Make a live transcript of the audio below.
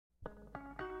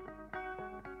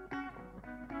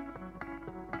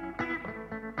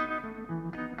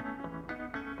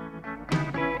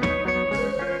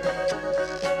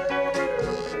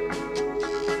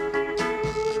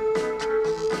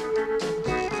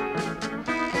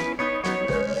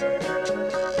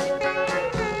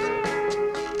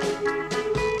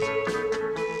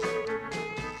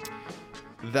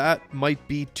that might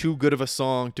be too good of a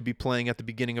song to be playing at the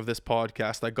beginning of this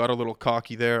podcast. I got a little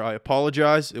cocky there. I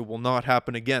apologize. It will not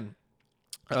happen again.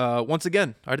 Once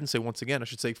again, I didn't say once again. I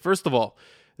should say, first of all,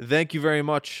 thank you very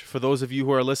much for those of you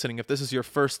who are listening. If this is your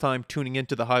first time tuning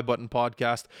into the High Button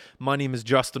Podcast, my name is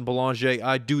Justin Belanger.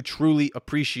 I do truly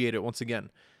appreciate it once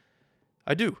again.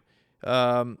 I do.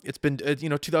 It's been,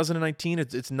 2019,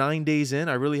 it's 9 days in.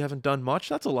 I really haven't done much.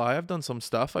 That's a lie. I've done some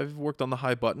stuff. I've worked on the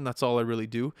High Button. That's all I really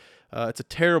do. It's a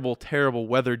terrible, terrible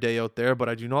weather day out there, but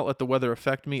I do not let the weather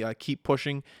affect me. I keep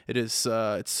pushing. It's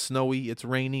snowy, it's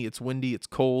rainy, it's windy, it's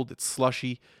cold, it's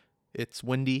slushy, it's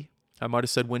windy. I might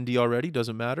have said windy already.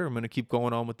 Doesn't matter. I'm going to keep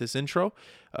going on with this intro.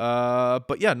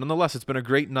 But yeah, nonetheless, it's been a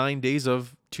great 9 days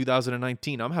of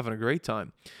 2019. I'm having a great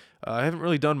time. I haven't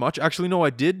really done much. Actually, no,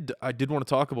 I did want to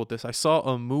talk about this. I saw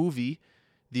a movie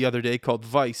the other day called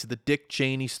Vice, the Dick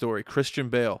Cheney story, Christian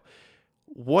Bale.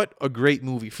 What a great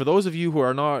movie. For those of you who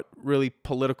are not really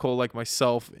political like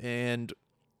myself and,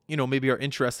 maybe are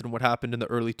interested in what happened in the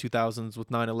early 2000s with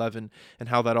 9/11 and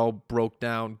how that all broke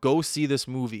down, go see this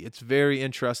movie. It's very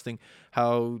interesting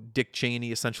how Dick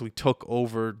Cheney essentially took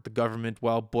over the government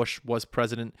while Bush was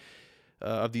president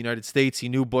of the United States. He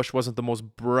knew Bush wasn't the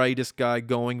most brightest guy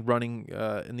running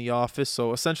in the office.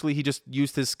 So essentially he just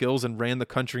used his skills and ran the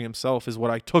country himself is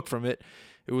what I took from it.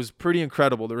 It was pretty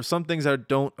incredible. There were some things I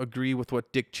don't agree with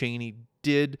what Dick Cheney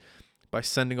did by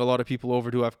sending a lot of people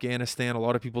over to Afghanistan. A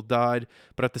lot of people died.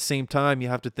 But at the same time, you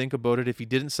have to think about it. If he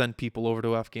didn't send people over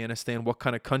to Afghanistan, what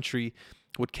kind of country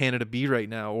would Canada be right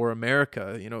now, or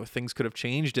America? Things could have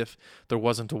changed if there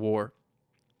wasn't a war.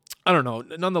 I don't know.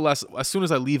 Nonetheless, as soon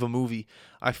as I leave a movie,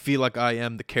 I feel like I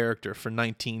am the character for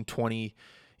 19, 20,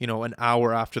 an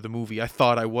hour after the movie. I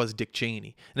thought I was Dick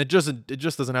Cheney. And it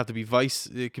just doesn't have to be Vice.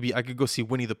 It could be, I could go see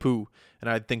Winnie the Pooh and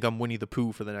I'd think I'm Winnie the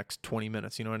Pooh for the next 20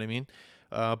 minutes. You know what I mean?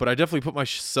 But I definitely put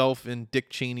myself in Dick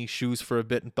Cheney's shoes for a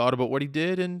bit and thought about what he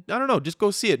did. And I don't know, just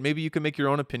go see it. Maybe you can make your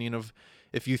own opinion of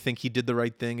if you think he did the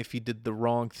right thing, if he did the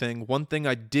wrong thing. One thing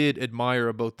I did admire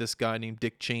about this guy named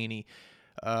Dick Cheney,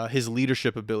 his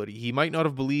leadership ability. He might not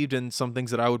have believed in some things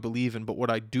that I would believe in, but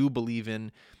what I do believe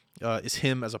in is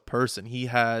him as a person. He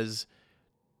has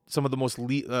some of the most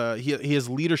he has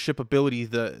leadership ability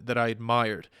that I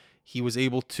admired. He was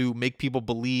able to make people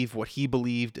believe what he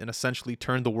believed and essentially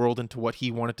turn the world into what he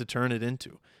wanted to turn it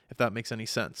into, if that makes any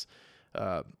sense.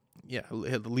 The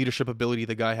leadership ability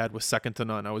the guy had was second to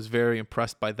none. I was very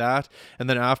impressed by that. And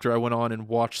then after, I went on and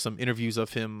watched some interviews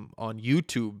of him on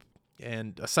YouTube,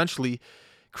 and essentially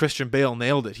Christian Bale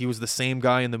nailed it. He was the same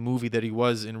guy in the movie that he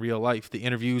was in real life. The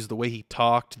interviews, the way he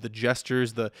talked, the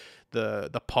gestures, the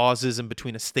pauses in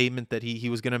between a statement that he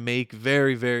was going to make,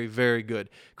 very, very, very good.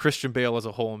 Christian Bale as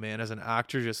a whole, man, as an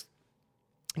actor, just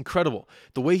incredible.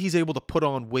 The way he's able to put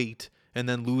on weight and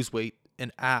then lose weight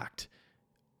and act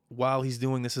while he's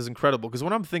doing this is incredible. Because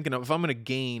when I'm thinking of, if I'm going to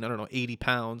gain, 80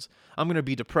 pounds, I'm going to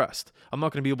be depressed. I'm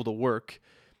not going to be able to work.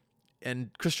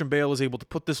 And Christian Bale is able to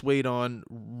put this weight on,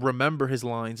 remember his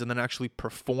lines, and then actually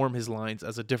perform his lines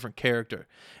as a different character.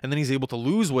 And then he's able to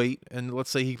lose weight, and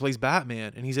let's say he plays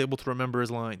Batman, and he's able to remember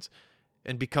his lines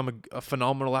and become a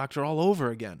phenomenal actor all over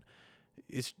again.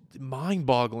 It's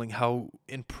mind-boggling how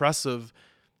impressive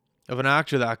of an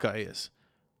actor that guy is.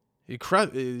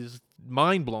 Is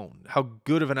mind blown how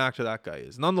good of an actor that guy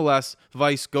is. Nonetheless,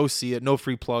 Vice, go see it. No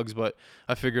free plugs, but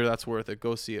I figure that's worth it.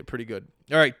 Go see it. Pretty good.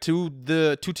 All right, to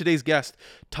today's guest,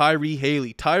 Tyree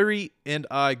Haley. Tyree and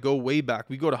I go way back.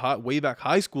 We go to way back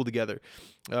high school together.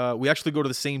 We actually go to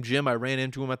the same gym. I ran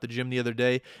into him at the gym the other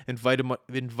day.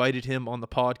 Invited him on the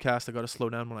podcast. I got to slow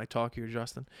down when I talk here,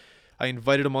 Justin. I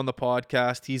invited him on the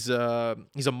podcast. He's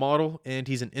a model and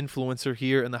he's an influencer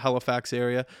here in the Halifax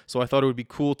area. So I thought it would be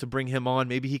cool to bring him on.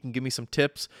 Maybe he can give me some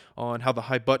tips on how the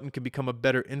High Button can become a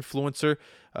better influencer.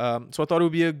 So I thought it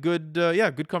would be a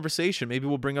good conversation. Maybe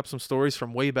we'll bring up some stories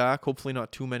from way back. Hopefully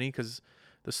not too many, because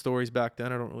the stories back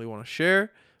then I don't really want to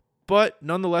share. But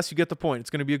nonetheless, you get the point. It's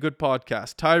going to be a good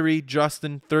podcast. Tyree,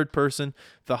 Justin, third person,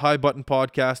 the High Button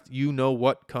Podcast. You know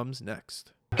what comes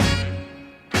next.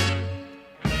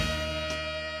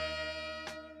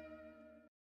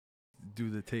 Do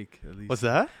the take at least. What's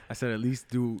that? I said at least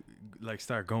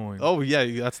start going. Oh yeah,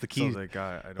 that's the key. So like,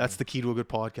 that's the key to a good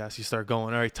podcast. You start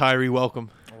going. All right, Tyree, welcome.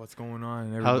 What's going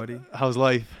on, everybody? How's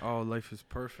life? Oh, life is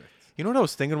perfect. You know what I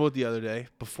was thinking about the other day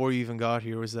before you even got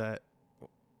here was that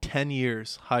 10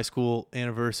 years high school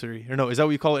anniversary. Or no, is that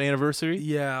what you call it, anniversary?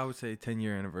 Yeah, I would say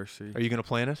 10-year anniversary. Are you gonna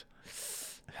plan it?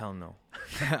 Hell no.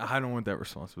 I don't want that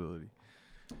responsibility.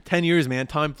 10 years, man.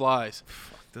 Time flies.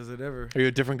 Does it ever? Are you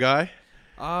a different guy?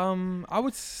 I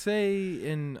would say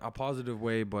in a positive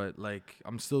way, but like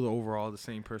I'm still the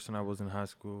same person I was in high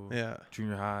school, Yeah.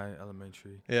 junior high,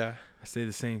 elementary. Yeah. I stay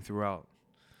the same throughout.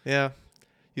 Yeah.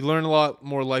 You learn a lot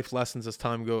more life lessons as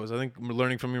time goes. I think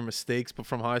learning from your mistakes, but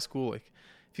from high school, like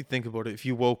if you think about it, if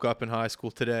you woke up in high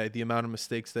school today, the amount of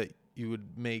mistakes that you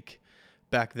would make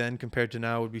back then compared to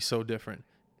now would be so different.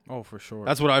 Oh, for sure.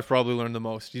 That's what I've probably learned the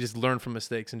most. You just learn from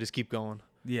mistakes and just keep going.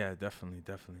 Yeah, definitely.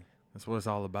 That's what it's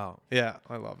all about. Yeah,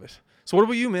 I love it. So what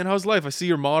about you, man? How's life? I see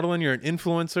you're modeling. You're an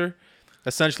influencer.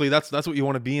 Essentially, that's what you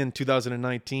want to be in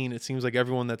 2019. It seems like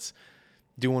everyone that's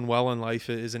doing well in life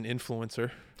is an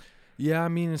influencer. Yeah, I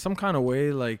mean, in some kind of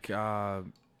way, like, I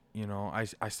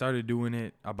started doing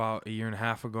it about a year and a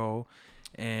half ago,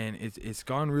 and it's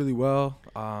gone really well.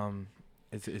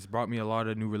 It's brought me a lot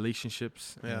of new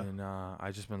relationships, and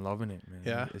I just been loving it, man.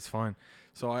 Yeah. It's fun.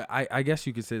 So I guess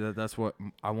you could say that that's what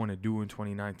I want to do in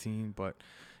 2019, but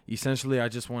essentially I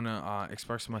just want to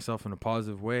express myself in a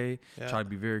positive way, try to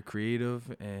be very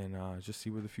creative, and just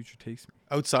see where the future takes me.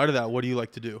 Outside of that, what do you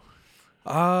like to do?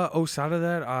 Outside of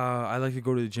that, I like to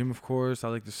go to the gym, of course. I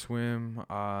like to swim.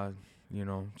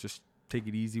 Just take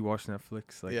it easy, watch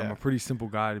Netflix. Like, I'm a pretty simple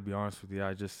guy, to be honest with you.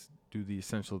 I just do the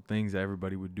essential things that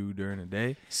everybody would do during the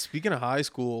day. Speaking of high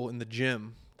school in the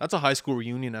gym, that's a high school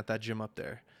reunion at that gym up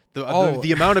there.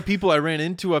 The amount of people I ran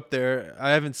into up there,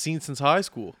 I haven't seen since high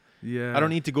school. Yeah. I don't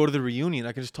need to go to the reunion.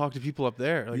 I can just talk to people up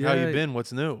there. Like, how you been?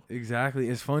 What's new? Exactly.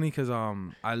 It's funny because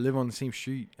I live on the same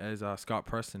street as Scott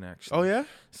Preston, actually. Oh, yeah?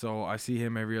 So I see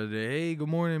him every other day. Hey, good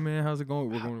morning, man. How's it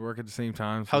going? We're going to work at the same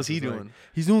time. So How's he it's doing? Like,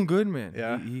 he's doing good, man.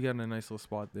 Yeah. He got in a nice little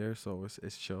spot there, so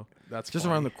it's chill. That's just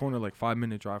funny. around the corner, like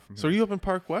 5-minute drive from here. So are you up in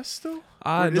Park West still?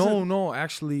 No.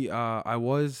 Actually, I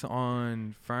was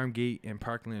on Farm Gate and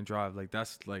Parkland Drive. Like,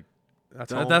 that's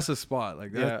a spot.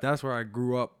 Like, that's where I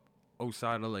grew up.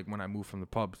 Outside of like when I moved from the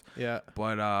pubs. Yeah.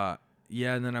 But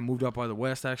and then I moved up by the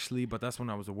west actually, but that's when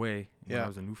I was away. When I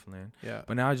was in Newfoundland. Yeah.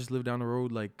 But now I just live down the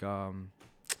road like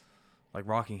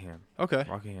Rockingham. Okay.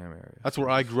 Rockingham area. That's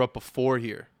where I grew up before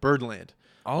here. Birdland.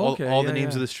 Oh, okay. All the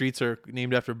names of the streets are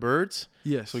named after birds.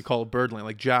 Yes. So we call it Birdland.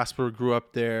 Like Jasper grew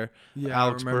up there. Yeah.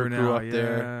 Alexburg grew up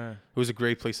there. It was a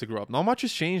great place to grow up. Not much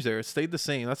has changed there. It stayed the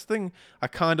same. That's the thing I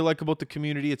kind of like about the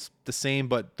community. It's the same,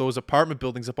 but those apartment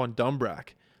buildings up on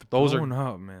Dumbrack. Those blowing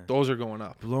up, man. Those are going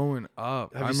up. Blowing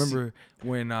up. I remember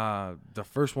when the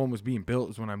first one was being built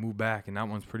is when I moved back, and that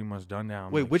one's pretty much done now.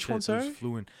 Wait, which one, sorry?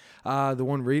 Fluent. The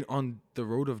one right on the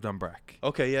road of Dumbrack.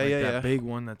 Okay, yeah. That big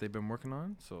one that they've been working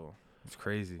on, so it's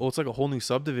crazy. Well, it's like a whole new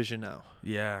subdivision now.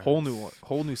 Yeah. Whole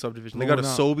new subdivision. They got a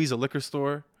Sobeys, a liquor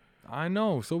store. I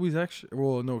know. Sobeys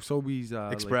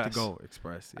Sobeys Express. Like to go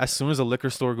Express. Yeah. As soon as a liquor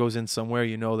store goes in somewhere,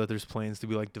 you know that there's plans to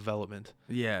be like development.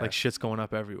 Yeah. Like shit's going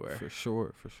up everywhere. For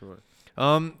sure.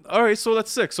 All right, so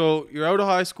that's sick. So you're out of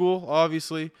high school,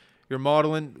 obviously. You're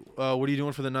modeling. What are you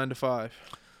doing for the 9 to 5?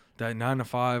 That 9 to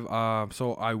 5.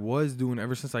 So I was doing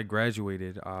ever since I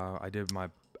graduated. I did my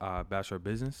Bachelor of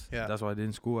Business. Yeah. That's what I did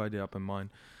in school. I did up in Mun.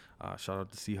 Shout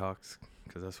out to Seahawks.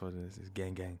 Because that's what it is. It's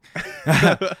gang.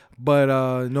 But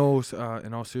no,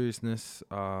 in all seriousness,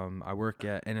 I work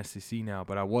at NSCC now,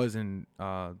 but I was in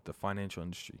the financial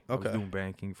industry. Okay. I was doing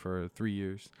banking for 3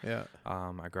 years. Yeah.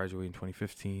 I graduated in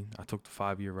 2015. I took the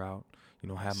 5-year route.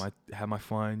 Had my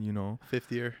fun.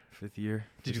 Fifth year.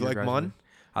 Did you like Mun?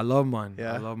 I love Mun.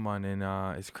 Yeah. I love Mun,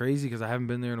 and it's crazy because I haven't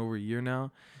been there in over a year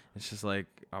now. It's just like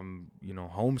I'm,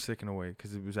 homesick in a way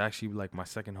because it was actually like my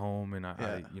second home, and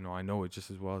I know it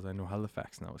just as well as I know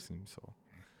Halifax now, it seems. So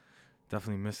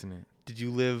definitely missing it. Did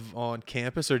you live on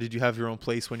campus or did you have your own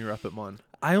place when you were up at Mun?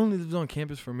 I only lived on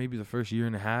campus for maybe the first year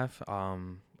and a half.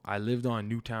 I lived on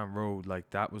Newtown Road, like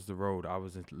that was the road. I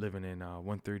was living in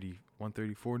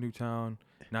 134 Newtown,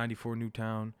 94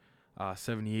 Newtown.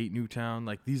 78 Newtown,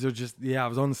 like these are just I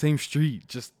was on the same street,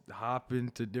 just hopping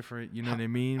to different, you know what I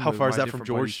mean? How far is that from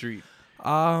George Street?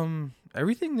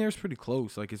 Everything there's pretty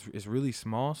close. Like it's really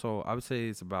small, so I would say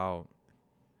it's about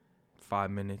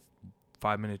 5-minute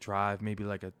drive, maybe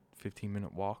like a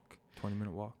 15-minute walk,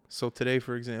 20-minute walk. So today,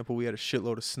 for example, we had a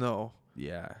shitload of snow.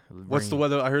 Yeah. What's the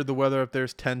weather? I heard the weather up there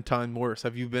is 10 times worse.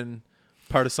 Have you been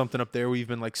part of something up there where you've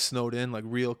been like snowed in, like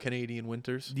real Canadian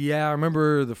winters? Yeah, I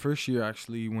remember the first year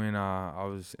actually when I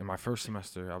was in my first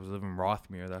semester. I was living in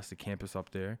Rothmere. That's the campus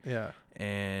up there. Yeah.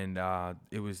 And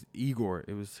it was Igor.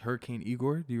 It was Hurricane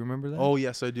Igor. Do you remember that? Oh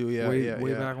yes, I do. Yeah.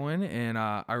 Way back when. And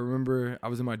I remember I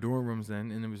was in my dorm rooms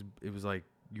then, and it was like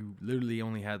you literally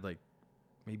only had like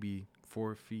maybe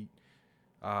 4 feet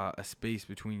a space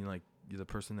between like the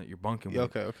person that you're bunking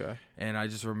with. Okay. And I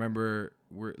just remember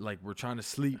we're trying to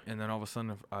sleep, and then all of a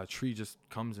sudden a tree just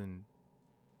comes and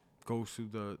goes through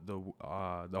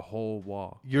the whole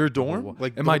wall. Your The whole dorm? wall.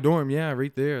 Like in my dorm, yeah,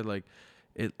 right there, like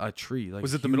a tree. Like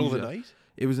was it the middle of the huge, night?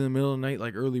 It was in the middle of the night,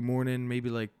 like early morning, maybe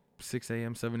like 6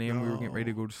 a.m., 7 a.m. We were getting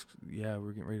ready to No. go to we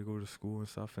were getting ready to go to school and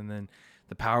stuff, and then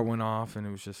the power went off, and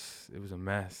it was a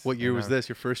mess. What year And was this?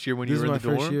 Your first year when This you is were my in the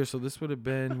dorm? first year, so this would have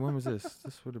been when was this?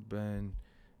 This would have been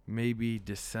maybe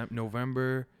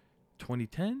November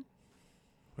 2010.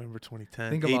 November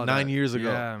 2010. Think 8, about 9 that. years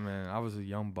ago. Yeah, man, I was a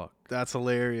young buck. That's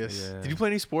hilarious. Yeah. Did you play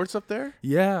any sports up there?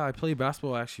 Yeah, I played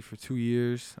basketball actually for 2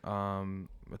 years.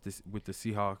 With the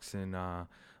Seahawks, and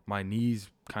my knees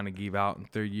kind of gave out in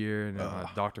third year, and my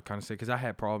doctor kind of said, because I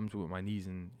had problems with my knees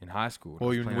in high school. Well,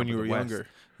 when you were younger.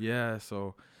 Yeah,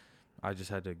 so I just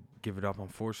had to give it up.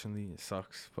 Unfortunately, it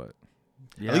sucks, but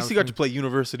yeah. At least you got to play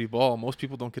university ball. Most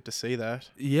people don't get to say that.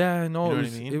 Yeah, no, You know it what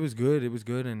was I mean? it was good. It was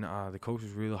good, and the coach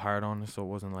was really hard on us, so it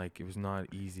wasn't like it was not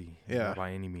easy. Yeah.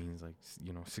 By any means, like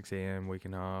 6 a.m.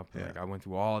 waking up. Yeah. Like I went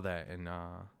through all that, and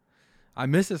I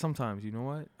miss it sometimes. You know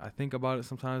what? I think about it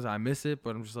sometimes. I miss it,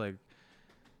 but I'm just like,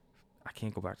 I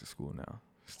can't go back to school now.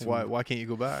 Why can't you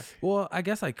go back? Well, I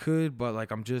guess I could, but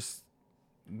like I'm just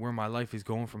where my life is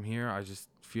going from here. I just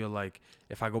feel like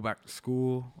if I go back to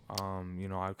school,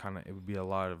 it would be a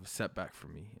lot of a setback for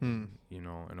me,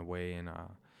 in a way. And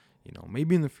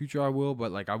maybe in the future I will,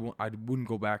 but like I wouldn't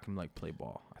go back and like play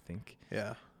ball. I think.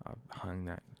 Yeah. I hung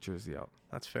that jersey out.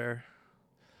 That's fair.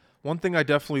 One thing I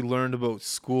definitely learned about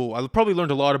school, I probably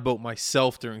learned a lot about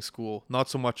myself during school, not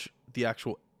so much the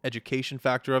actual education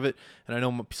factor of it. And I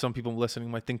know some people listening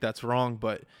might think that's wrong,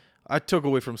 but I took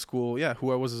away from school,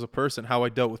 who I was as a person, how I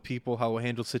dealt with people, how I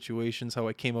handled situations, how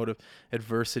I came out of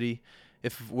adversity.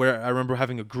 Where I remember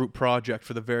having a group project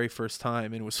for the very first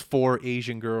time, and it was 4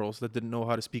 Asian girls that didn't know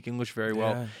how to speak English very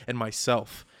well, and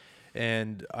myself.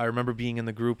 And I remember being in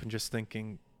the group and just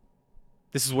thinking,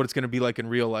 this is what it's going to be like in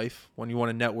real life. When you want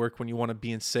to network, when you want to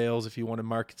be in sales, if you want to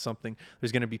market something,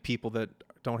 there's going to be people that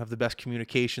don't have the best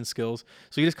communication skills.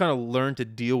 So you just kind of learn to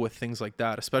deal with things like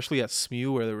that, especially at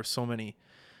SMU where there were so many.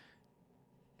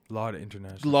 A lot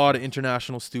of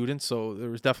international students. So there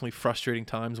was definitely frustrating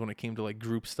times when it came to like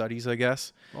group studies, I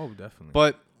guess. Oh, definitely.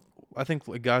 But I think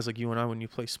like guys like you and I, when you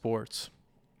play sports,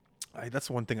 that's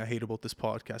one thing I hate about this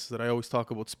podcast is that I always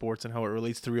talk about sports and how it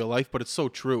relates to real life, but it's so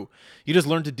true. You just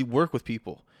learn to work with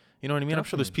people. You know what I mean? Definitely. I'm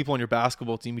sure there's people on your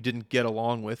basketball team you didn't get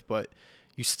along with, but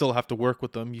you still have to work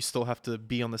with them. You still have to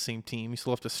be on the same team. You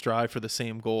still have to strive for the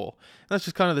same goal. And that's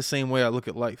just kind of the same way I look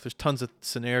at life. There's tons of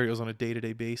scenarios on a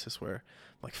day-to-day basis where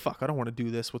I'm like, fuck, I don't want to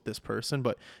do this with this person,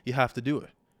 but you have to do it.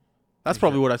 That's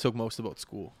probably what I took most about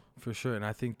school. For sure. And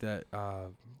I think that,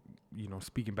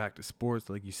 speaking back to sports,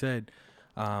 like you said,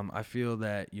 I feel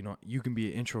that, you can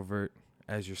be an introvert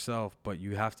as yourself, but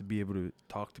you have to be able to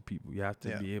talk to people. You have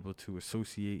to be able to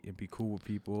associate and be cool with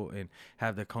people and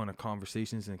have that kind of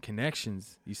conversations and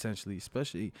connections, essentially,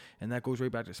 especially. And that goes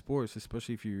right back to sports,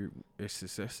 especially if you're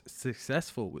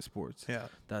successful with sports. Yeah.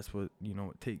 That's what,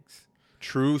 it takes.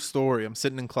 True story. I'm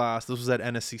sitting in class. This was at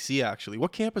NSCC, actually.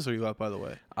 What campus are you at, by the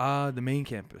way? The main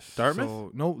campus. Dartmouth?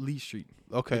 So, no, Lee Street.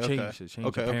 Okay, It changed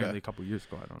apparently a couple years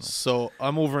ago. I don't know. So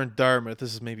I'm over in Dartmouth.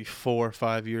 This is maybe 4 or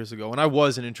 5 years ago. And I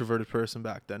was an introverted person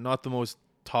back then, not the most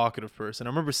talkative person. I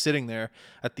remember sitting there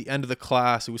at the end of the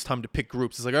class. It was time to pick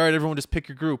groups. It's like, all right, everyone just pick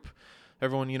your group.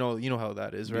 Everyone, you know how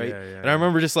that is, right? Yeah. And I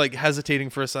remember just like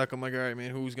hesitating for a second. I'm like, all right,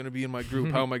 man, who's going to be in my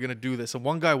group? How am I going to do this? And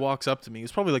one guy walks up to me. It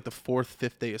was probably like the 4th,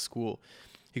 5th day of school.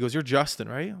 He goes, "You're Justin,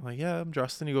 right?" I'm like, "Yeah, I'm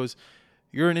Justin." He goes,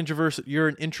 You're an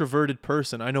introverted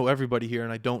person. I know everybody here,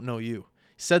 and I don't know you."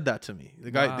 He said that to me.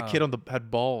 The kid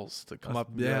had balls to come up.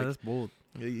 And be like, that's bold.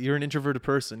 "You're an introverted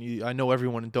person. I know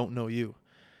everyone and don't know you."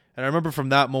 And I remember from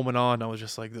that moment on, I was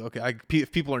just like, okay,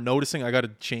 if people are noticing, I got to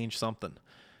change something.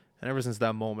 And ever since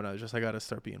that moment, I got to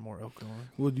start being more outgoing.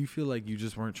 Well, do you feel like you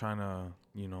just weren't trying to,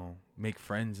 make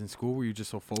friends in school? Were you just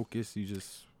so focused?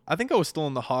 I think I was still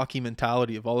in the hockey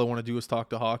mentality of all I want to do is talk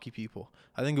to hockey people.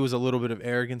 I think it was a little bit of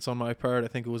arrogance on my part. I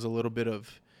think it was a little bit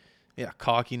of,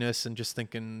 cockiness and just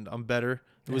thinking I'm better.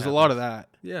 It was a lot of that.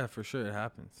 Yeah, for sure. It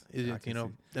happens.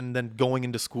 And then going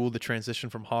into school, the transition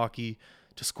from hockey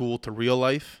to school to real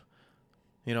life,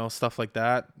 stuff like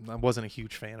that. I wasn't a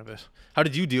huge fan of it. How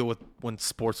did you deal with when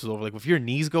sports was over? Like if your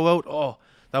knees go out,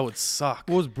 that would suck.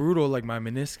 Well, it's brutal, like my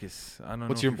meniscus. I don't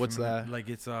know. What's that? Like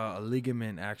it's a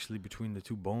ligament actually between the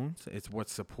two bones. It's what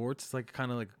supports. It's like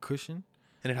kind of like a cushion.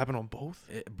 And it happened on both?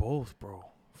 Both, bro.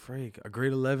 Frig. A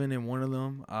grade 11 in one of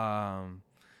them.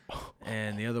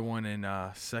 And the other one in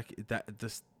second.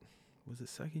 Was it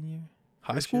second year?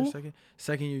 High school?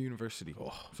 Second year university.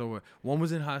 Oh. So one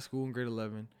was in high school in grade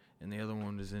 11, and the other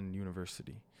one was in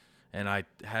university. And I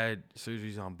had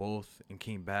surgeries on both and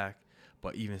came back.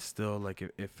 But even still, like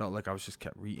it felt like I was just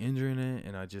kept re-injuring it,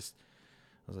 and I was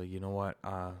like, you know what?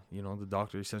 The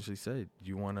doctor essentially said, do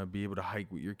you want to be able to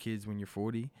hike with your kids when you're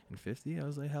 40 and 50? I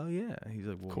was like, hell yeah. He's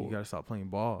like, well, Cool. you got to stop playing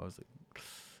ball. I was like,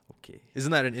 okay.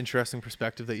 Isn't that an interesting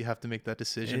perspective that you have to make that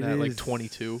decision at like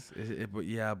 22?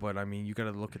 But I mean, you got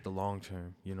to look at the long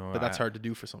term, you know. But that's hard to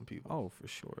do for some people. Oh, for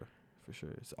sure. For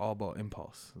sure. It's all about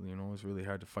impulse. You know, it's really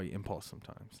hard to fight impulse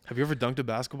sometimes. Have you ever dunked a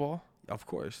basketball? Of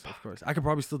course. I could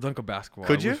probably still dunk a basketball.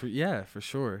 Could you? Yeah, for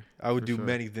sure. I would do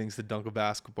many things to dunk a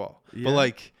basketball. Yeah. But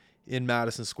like in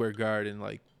Madison Square Garden,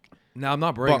 like. Now, I'm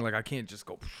not bragging. Like, I can't just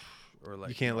go. Or like.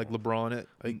 You can't like LeBron it?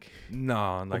 Like.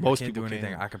 No, like most I can't do people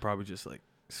anything. can. I could probably just like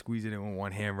squeeze it in with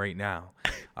one hand right now.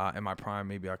 In my prime,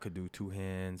 maybe I could do two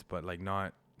hands, but like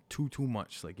not too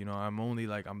much. Like, you know,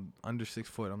 I'm under 6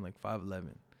 foot. I'm like 5'11".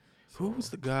 So. Who was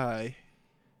the guy?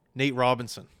 Nate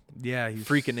Robinson. Yeah, he's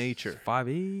freak of nature.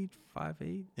 5'8",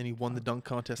 and he won the dunk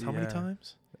contest. How many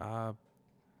times?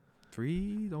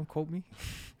 3. Don't quote me.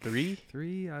 3?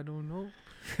 3. I don't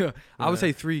know. I would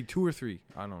say 3, 2 or 3.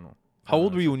 I don't know. How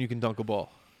old were you when you can dunk a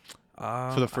ball?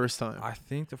 For the first time. I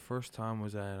think the first time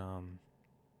was at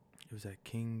it was at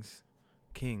Kings,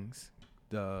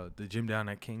 the gym down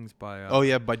at Kings by.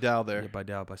 By Dow there. Yeah, by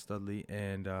Dow by Studley,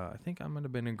 and I think I might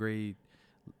have been in grade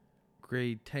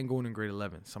 10 going in grade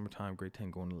 11, summertime, grade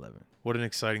 10 going 11. What an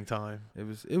exciting time. It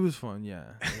was fun, yeah.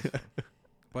 It was fun.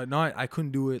 But no, I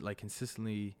couldn't do it like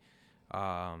consistently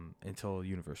until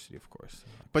university, of course.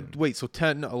 But wait, so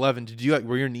 10, 11,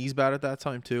 were your knees bad at that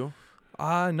time too?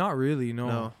 Not really,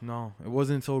 no. It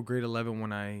wasn't until grade 11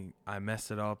 when I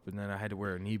messed it up, and then I had to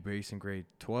wear a knee brace in grade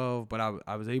 12. But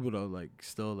I was able to like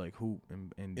still like hoop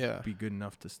and be good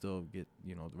enough to still get,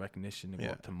 you know, the recognition to go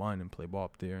up to Munn and play ball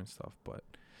up there and stuff. But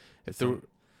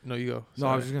no, you go. No,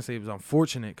 I was just gonna say it was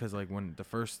unfortunate because like when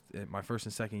my first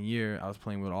and second year, I was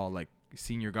playing with all like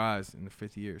senior guys in the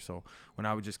 5th year. So when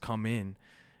I would just come in,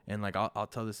 and like I'll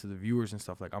tell this to the viewers and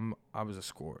stuff, like I was a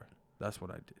scorer. That's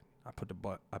what I did. I put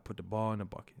the ball in the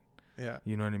bucket. Yeah.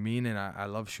 You know what I mean? And I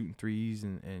love shooting threes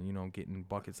and you know, getting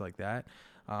buckets like that.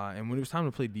 And when it was time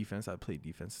to play defense, I played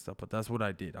defense and stuff. But that's what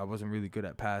I did. I wasn't really good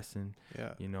at passing.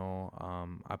 Yeah. You know,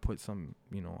 I put some,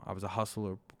 you know, I was a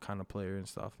hustler kind of player and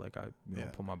stuff. Like I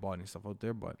put my body and stuff out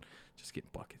there, but just getting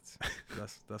buckets.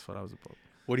 That's what I was about.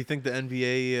 What do you think the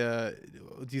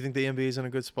NBA? Do you think the NBA is in a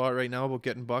good spot right now about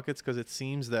getting buckets? Because it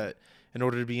seems that in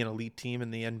order to be an elite team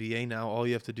in the NBA now, all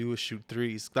you have to do is shoot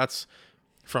threes. That's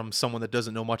from someone that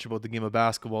doesn't know much about the game of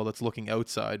basketball that's looking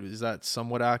outside. Is that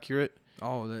somewhat accurate?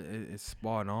 Oh, it's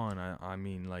spot on. I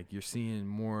mean, like you're seeing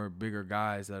more bigger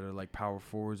guys that are like power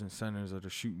forwards and centers that are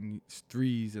shooting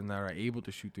threes and that are able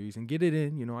to shoot threes and get it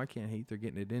in. You know, I can't hate they're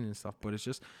getting it in and stuff, but it's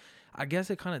just, I guess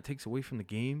it kind of takes away from the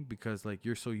game because like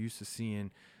you're so used to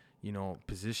seeing, you know,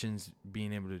 positions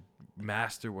being able to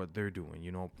master what they're doing.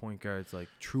 You know, point guards, like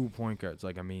true point guards.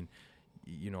 Like, I mean,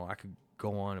 you know, I could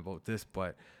go on about this,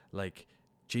 but like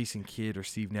Jason Kidd or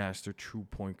Steve Nash, they're true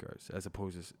point guards as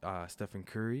opposed to Stephen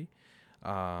Curry.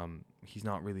 He's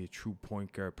not really a true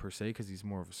point guard per se because he's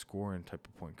more of a scoring type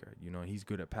of point guard. You know, he's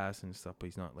good at passing and stuff, but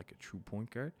he's not like a true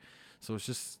point guard. So it's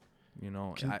just, you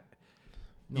know,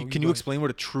 can you explain what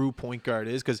a true point guard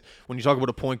is? Because when you talk about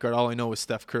a point guard, all I know is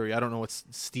Steph Curry. I don't know what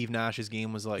Steve Nash's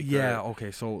game was like. Yeah,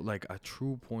 okay. So, like, a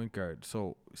true point guard.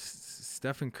 So,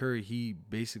 Stephen Curry, he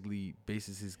basically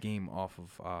bases his game off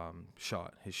of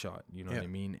his shot. You know what I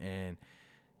mean? And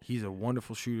he's a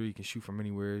wonderful shooter. He can shoot from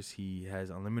anywhere. He has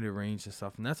unlimited range and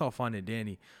stuff. And that's all fine and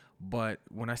dandy. But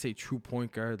when I say true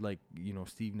point guard, like, you know,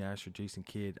 Steve Nash or Jason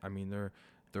Kidd, I mean, they're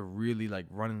really like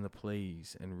running the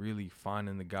plays and really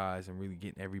finding the guys and really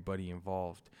getting everybody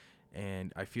involved.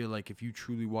 And I feel like if you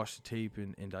truly watch the tape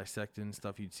and dissect it and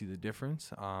stuff, you'd see the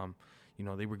difference. You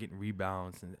know, they were getting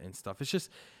rebounds and stuff. It's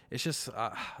just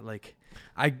like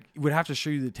I would have to show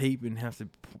you the tape and have to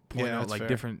point out like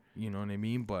different, you know what I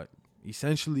mean? But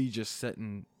essentially just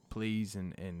setting plays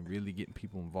and really getting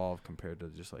people involved compared to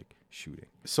just like shooting.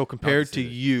 So compared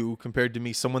to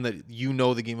me, someone that you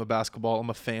know the game of basketball, I'm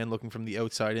a fan looking from the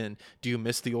outside in. Do you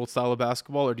miss the old style of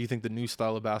basketball, or do you think the new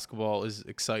style of basketball is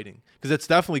exciting? Because it's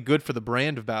definitely good for the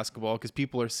brand of basketball because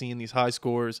people are seeing these high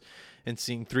scores and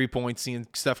seeing 3 points, seeing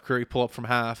Steph Curry pull up from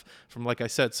half, from, like I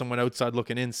said, someone outside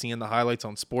looking in, seeing the highlights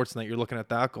on Sportsnet. You're looking at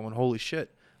that going, holy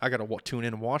shit, I got to tune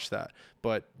in and watch that.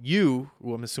 But you,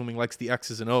 who I'm assuming likes the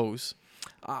X's and O's,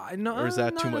 no, or is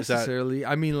that not too much? Necessarily.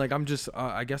 I mean, like I'm just.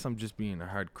 I guess I'm just being a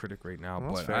hard critic right now.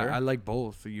 Well, but I like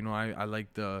both. You know, I like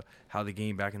how the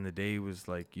game back in the day was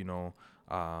like. You know,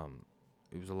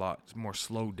 it was a lot more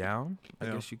slowed down. I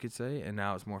guess you could say, and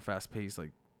now it's more fast paced.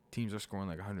 Like teams are scoring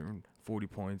like 100, 40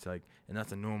 points, like, and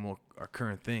that's a normal or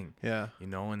current thing. Yeah. You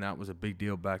know, and that was a big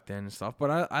deal back then and stuff.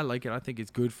 But I like it. I think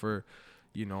it's good for,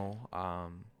 you know,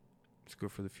 it's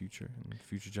good for the future and the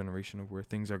future generation of where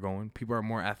things are going. People are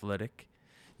more athletic.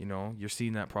 You know, you're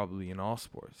seeing that probably in all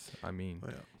sports. I mean,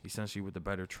 essentially with the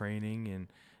better training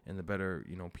and the better,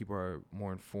 you know, people are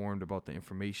more informed about the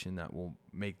information that will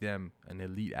make them an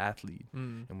elite athlete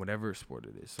in whatever sport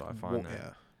it is. So I find that. Yeah.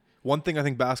 One thing I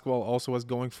think basketball also has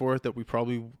going for it that we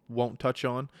probably won't touch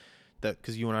on, that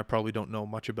because you and I probably don't know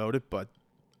much about it, but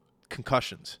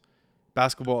concussions.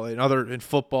 Basketball in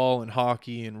football and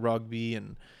hockey and rugby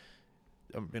and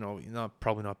you know,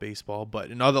 probably not baseball,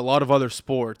 but in a lot of other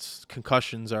sports,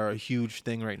 concussions are a huge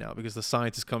thing right now because the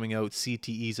science is coming out.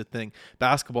 CTE is a thing.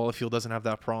 Basketball, I feel, doesn't have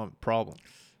that problem.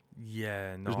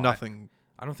 Yeah, no. There's nothing.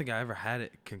 I don't think I ever had a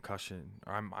concussion.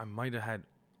 I might have had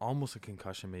almost a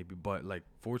concussion maybe, but like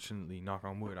fortunately, knock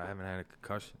on wood, I haven't had a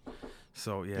concussion.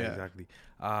 So yeah. Exactly.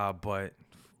 But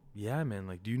yeah, man,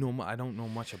 like, do you know? I don't know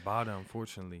much about it,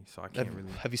 unfortunately, so I can't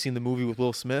really. Have you seen the movie with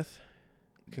Will Smith,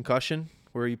 Concussion,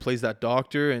 where he plays that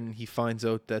doctor and he finds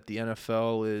out that the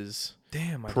NFL is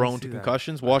prone to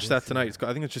concussions? Watch that tonight.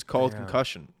 I think it's just called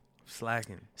Concussion.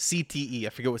 Slacking. CTE. I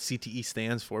forget what CTE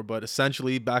stands for, but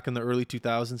essentially back in the early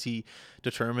 2000s, he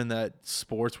determined that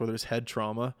sports where there's head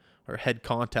trauma or head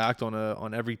contact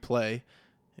on every play,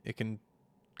 it can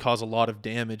cause a lot of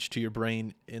damage to your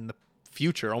brain in the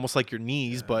future, almost like your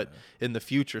knees, but in the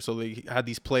future. So they had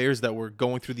these players that were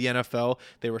going through the NFL.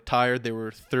 They were tired. They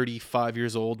were 35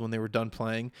 years old when they were done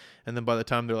playing. And then by the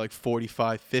time they're like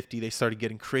 45, 50, they started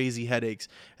getting crazy headaches.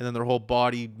 And then their whole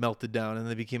body melted down and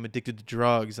they became addicted to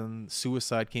drugs and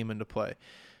suicide came into play.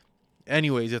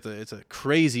 Anyways, it's a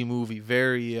crazy movie,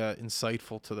 very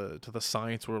insightful to the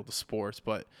science world of sports.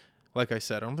 But like I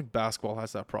said, I don't think basketball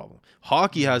has that problem.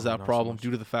 Hockey has that problem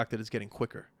due to the fact that it's getting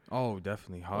quicker. Oh,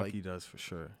 definitely. Hockey does for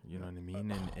sure. You know what I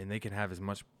mean? And they can have as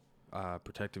much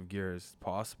protective gear as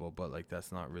possible, but like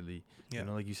that's not really, you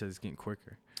know, like you said, it's getting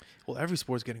quicker. Well, every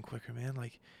sport's getting quicker, man.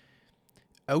 Like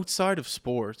outside of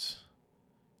sports,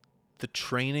 the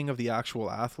training of the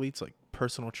actual athletes, like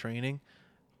personal training,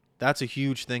 that's a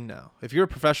huge thing now. If you're a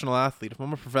professional athlete, if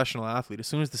I'm a professional athlete, as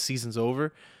soon as the season's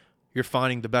over, you're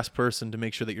finding the best person to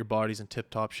make sure that your body's in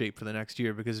tip-top shape for the next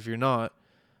year. Because if you're not,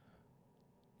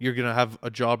 you're going to have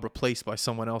a job replaced by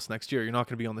someone else next year. You're not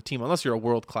going to be on the team unless you're a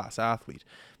world-class athlete.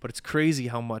 But it's crazy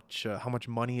how much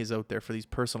money is out there for these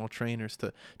personal trainers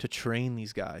to train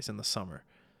these guys in the summer.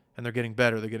 And they're getting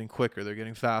better, they're getting quicker, they're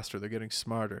getting faster, they're getting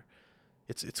smarter.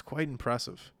 It's quite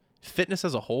impressive. Fitness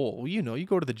as a whole, well, you know, you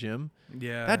go to the gym.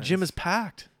 Yeah. That gym is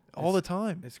packed all the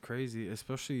time. It's crazy,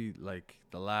 especially like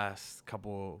the last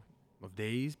couple of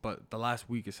days, but the last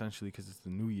week essentially because it's the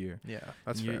new year. Yeah,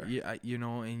 that's fair. You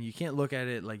know, and you can't look at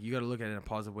it like, you got to look at it in a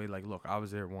positive way. Like, look, I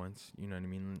was there once. You know what I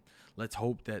mean? Let's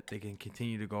hope that they can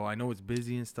continue to go. I know it's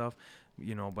busy and stuff,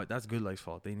 you know, but that's Good Life's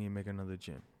fault. They need to make another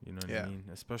gym. You know what I mean?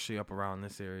 Especially up around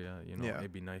this area. You know,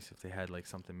 it'd be nice if they had like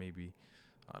something maybe.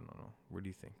 I don't know. Where do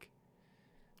you think?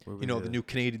 You know,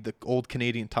 the old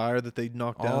Canadian Tire that they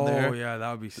knocked down there. Oh yeah, that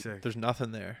would be sick. There's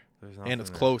nothing there. And it's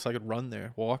close. I could run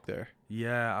there, walk there.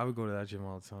 Yeah, I would go to that gym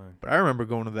all the time. But I remember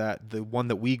going to the one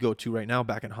that we go to right now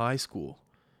back in high school.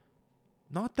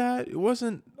 It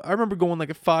wasn't, I remember going like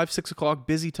at 5, 6 o'clock,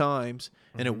 busy times,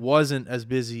 and it wasn't as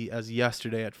busy as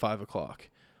yesterday at 5 o'clock.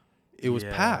 It was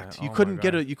packed. You couldn't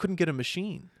get a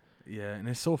machine. Yeah, and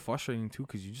it's so frustrating too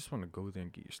because you just want to go there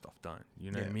and get your stuff done.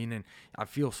 You know what I mean? And I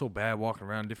feel so bad walking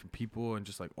around different people and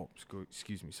just like, oh,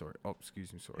 excuse me, sorry. Oh,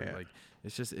 excuse me, sorry. Yeah. Like,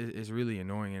 it's just, it's really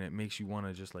annoying, and it makes you want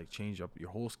to just like change up your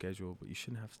whole schedule, but you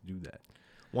shouldn't have to do that.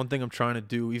 One thing I'm trying to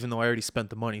do, even though I already spent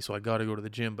the money, so I got to go to the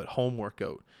gym, but home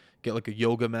workout. Get like a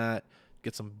yoga mat,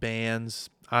 get some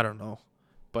bands. I don't know.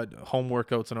 But home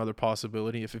workout's another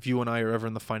possibility. If you and I are ever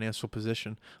in the financial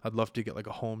position, I'd love to get like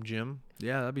a home gym.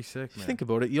 Yeah, that'd be sick, man. Think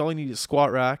about it. You only need a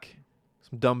squat rack,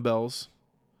 some dumbbells.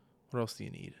 What else do you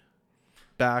need?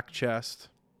 Back, chest,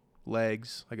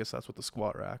 legs. I guess that's what the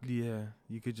squat rack. Yeah,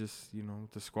 you could just, you know,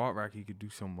 with the squat rack, you could do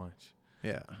so much.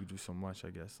 Yeah. You could do so much,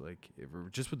 I guess. Like,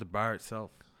 just with the bar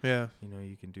itself. Yeah. You know,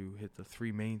 you can hit the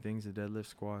three main things, the deadlift,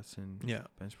 squats, and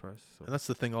bench press. So. And that's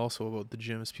the thing also about the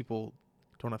gym is people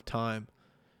don't have time.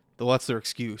 That's their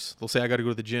excuse. They'll say, I got to go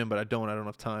to the gym, but I don't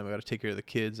have time. I got to take care of the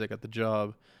kids. I got the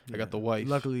job. I got the wife.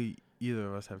 Luckily, either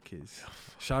of us have kids.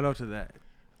 Shout out to that.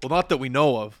 Well, not that we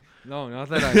know of. No, not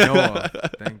that I know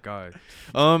of. Thank God.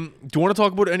 Do you want to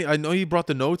talk about any? I know you brought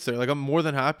the notes there. Like, I'm more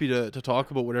than happy to talk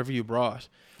about whatever you brought.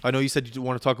 I know you said you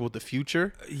want to talk about the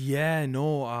future. Yeah,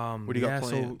 no. What do you got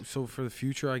planned? So for the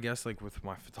future, I guess, like with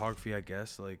my photography, I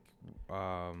guess, like,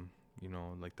 you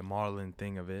know, like the modeling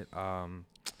thing of it.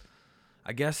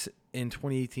 I guess in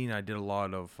 2018 I did a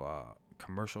lot of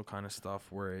commercial kind of stuff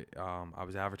where I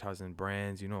was advertising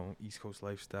brands, East Coast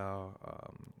Lifestyle,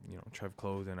 Trev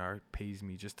Clothes, and Art pays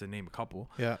me, just to name a couple.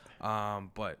 Yeah.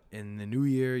 But in the new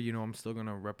year, I'm still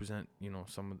gonna represent,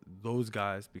 some of those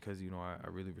guys because I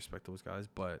really respect those guys.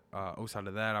 But outside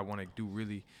of that, I want to do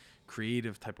really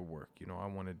creative type of work. I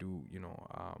want to do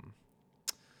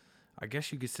I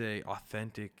guess you could say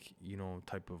authentic,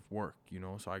 type of work.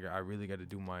 So I really got to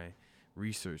do my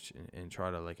research and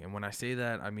try to and when I say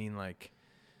that, I mean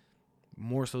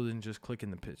more so than just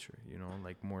clicking the picture,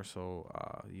 more so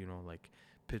like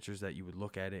pictures that you would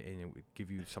look at it and it would give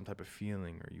you some type of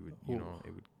feeling, or you would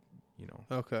it would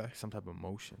Okay. some type of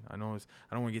emotion. I don't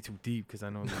want to get too deep because I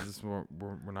know this is where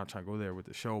we're not trying to go there with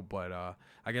the show, but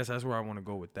I guess that's where I want to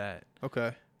go with that.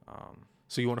 Okay.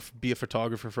 So you want to be a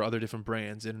photographer for other different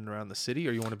brands in and around the city,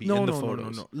 or you want to be in the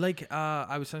photos? No.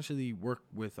 I would essentially work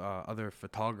with other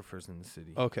photographers in the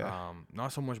city. Okay.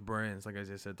 Not so much brands. Like I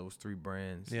just said, those 3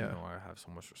 brands, Yeah. I have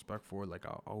so much respect for. Like,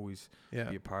 I'll always Yeah.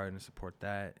 be a part and support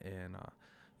that. And,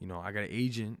 I got an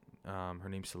agent. Her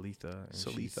name's Salitha. And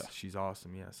Salitha. She's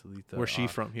awesome. Yeah, Salitha. Where's she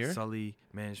from, here? Sully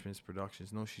Management's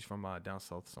Productions. No, she's from down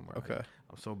south somewhere. Okay.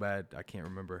 I'm so bad I can't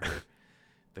remember her.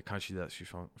 The country that she's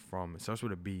from. It starts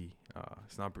with a B.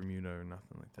 It's not Bermuda or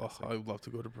nothing like that. Oh, I would love to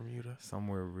go to Bermuda.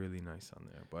 Somewhere really nice on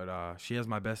there. But she has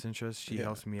my best interest. She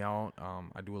helps me out.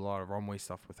 I do a lot of runway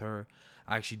stuff with her.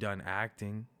 I actually done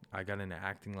acting. I got into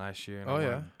acting last year, and I want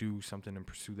to do something and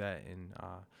pursue that in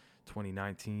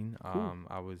 2019. Cool.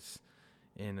 I was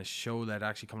in a show that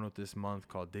actually coming out this month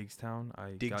called Digstown.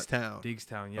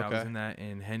 Digstown. Yeah, okay. I was in that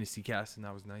in Hennessy Casting.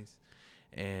 That was nice.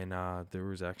 And there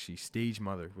was actually Stage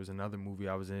Mother was another movie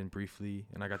I was in briefly,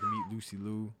 and I got to meet Lucy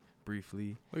Liu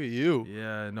briefly. Look at you.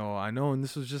 Yeah, no, I know. And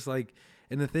this was just and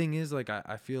the thing is,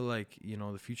 I feel like,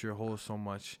 the future holds so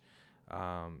much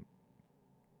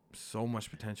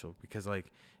potential, because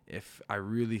if I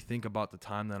really think about the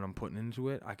time that I'm putting into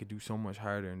it, I could do so much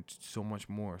harder and so much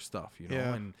more stuff,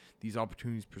 Yeah. And these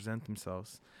opportunities present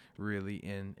themselves really,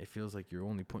 and it feels like you're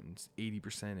only putting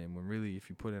 80% in, when really if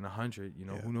you put in 100,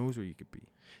 who knows where you could be. Do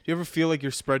you ever feel like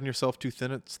you're spreading yourself too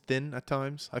thin at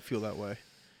times? I feel that way.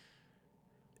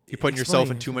 You're putting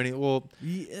yourself in too many. Well,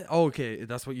 yeah, okay,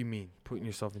 that's what you mean, putting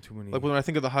yourself in too many. Like when I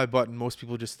think of the High Button, most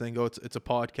people just think, oh, it's a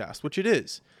podcast, which it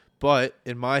is. But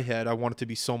in my head, I want it to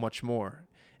be so much more.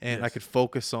 And I could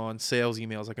focus on sales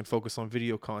emails. I can focus on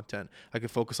video content. I could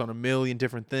focus on a million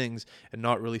different things and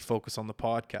not really focus on the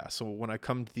podcast. So when I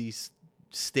come to these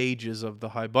stages of the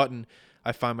High Button,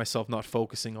 I find myself not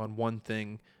focusing on one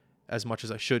thing as much as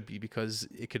I should be, because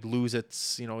it could lose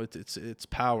its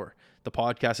power. The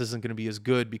podcast isn't going to be as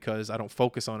good because I don't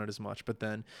focus on it as much. But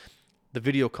then the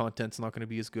video content's not going to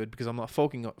be as good because I'm not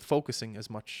focusing as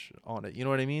much on it. You know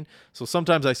what I mean? So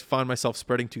sometimes I find myself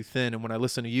spreading too thin. And when I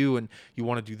listen to you and you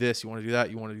want to do this, you want to do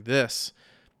that, you want to do this,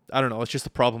 I don't know. It's just a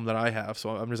problem that I have.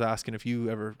 So I'm just asking if you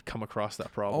ever come across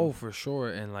that problem. Oh, for sure.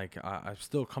 And I'm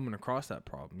still coming across that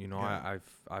problem.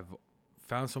 I've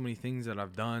found so many things that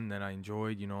I've done that I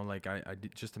enjoyed. I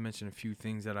did, just to mention a few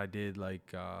things that I did,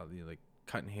 like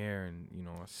cutting hair and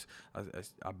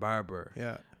a barber,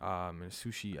 and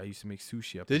sushi. I used to make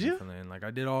sushi up did you? And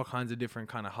I did all kinds of different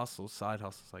kind of hustles, side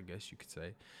hustles, I guess you could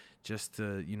say, just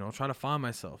to try to find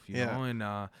myself, know. And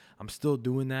I'm still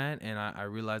doing that, and I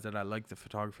realize that I like the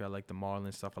photography, I like the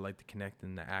modeling stuff, I like the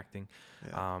connecting, the acting.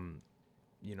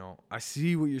 I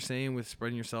see what you're saying with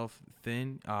spreading yourself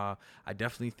thin. I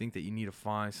definitely think that you need to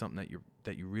find something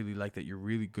that you really like, that you're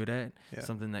really good at,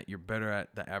 something that you're better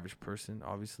at the average person,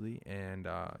 obviously, and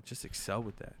just excel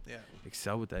with that. Yeah.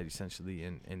 Excel with that, essentially,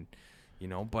 and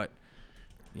but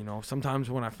sometimes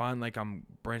when I find I'm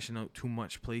branching out too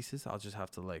much places, I'll just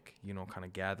have to kind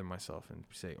of gather myself and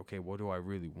say, okay, what do I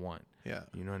really want? Yeah.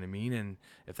 You know what I mean? And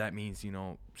if that means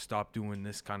stop doing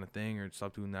this kind of thing or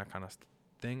stop doing that kind of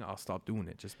thing, I'll stop doing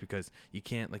it, just because you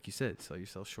can't, like you said, sell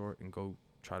yourself short and go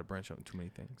try to branch out in too many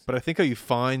things. But I think how you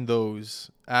find those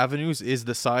avenues is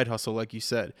the side hustle, like you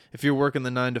said. If you're working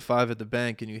the 9 to 5 at the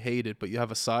bank and you hate it, but you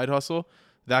have a side hustle,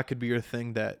 that could be your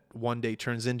thing that one day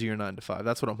turns into your 9 to 5.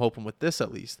 That's what I'm hoping with this,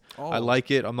 at least. Oh. I like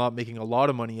it. I'm not making a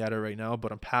lot of money at it right now,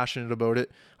 but I'm passionate about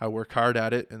it. I work hard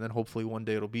at it, and then hopefully one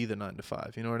day it'll be the 9 to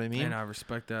 5. You know what I mean? And I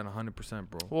respect that 100%,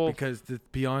 bro. Well, because to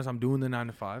be honest, I'm doing the 9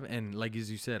 to 5, and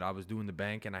as you said, I was doing the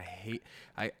bank, and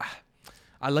I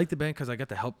like the bank because I got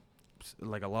to help a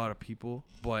lot of people,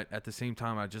 but at the same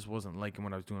time I just wasn't liking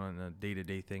what I was doing on the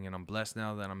day-to-day thing, and I'm blessed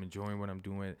now that I'm enjoying what I'm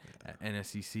doing at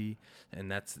NSCC,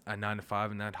 and that's a 9 to 5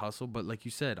 and that hustle. But like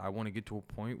you said, I want to get to a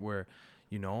point where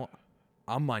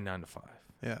I'm my 9 to 5.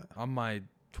 Yeah, I'm my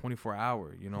 24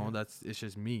 hour, you know. It's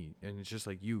just me, and it's just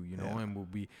like you know, and we'll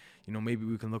be, you know, maybe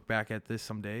we can look back at this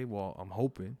someday. Well, I'm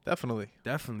hoping Definitely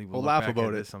we'll laugh back about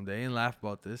at it this someday and laugh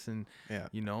about this, and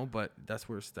you know, but that's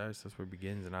where it starts, that's where it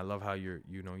begins. And I love how you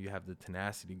know, you have the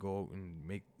tenacity to go out and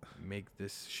make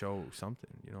this show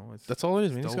something, you know. That's all it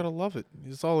is, man. You just gotta love it.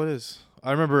 That's all it is.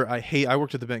 I remember I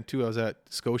worked at the bank too. I was at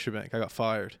Scotiabank. I got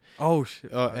fired. Oh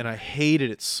shit. And I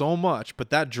hated it so much, but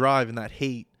that drive and that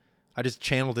hate, I just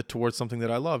channeled it towards something that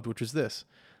I loved, which was this.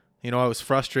 You know, I was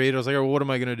frustrated. I was like, oh, what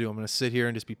am I going to do? I'm going to sit here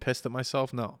and just be pissed at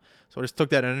myself? No. So I just took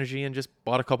that energy and just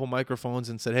bought a couple microphones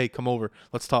and said, hey, come over.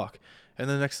 Let's talk. And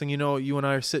then the next thing you know, you and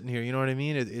I are sitting here. You know what I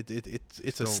mean?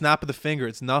 It's a snap of the finger.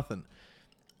 It's nothing.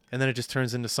 And then it just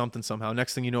turns into something somehow.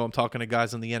 Next thing you know, I'm talking to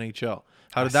guys in the NHL.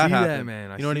 How did that happen? That,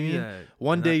 man. You know what I mean?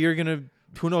 One day you're going to,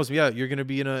 who knows? Yeah, you're going to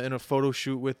be in a photo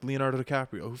shoot with Leonardo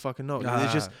DiCaprio. Who fucking knows?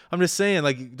 It's just, I'm just saying,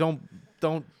 like, don't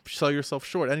sell yourself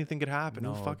short. Anything could happen.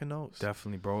 Who fucking knows?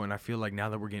 Definitely, bro. And I feel like now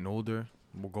that we're getting older,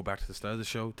 we'll go back to the start of the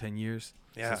show, 10 years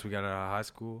since we got out of high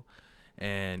school.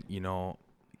 And, you know,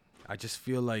 I just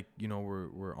feel like, you know,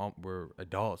 we're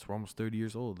adults. We're almost 30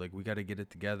 years old. Like, we got to get it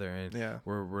together. And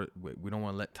we don't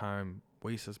want to let time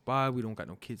waste us by. We don't got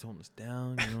no kids holding us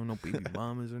down. You know, no baby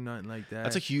mamas or nothing like that.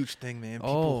 That's a huge thing, man.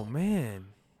 People, man.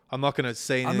 I'm not gonna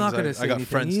say anything. I'm not gonna say I got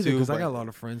anything friends either, too, because I got a lot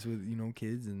of friends with, you know,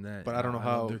 kids and that. But I don't know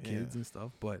how their kids and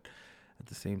stuff. But at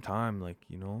the same time, like,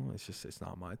 you know, it's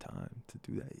not my time to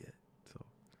do that yet. So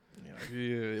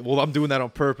yeah. Well, I'm doing that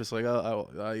on purpose. Like,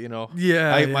 you know,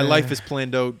 my life is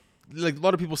planned out. Like, a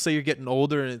lot of people say you're getting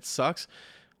older and it sucks.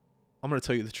 I'm gonna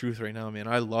tell you the truth right now, man.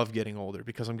 I love getting older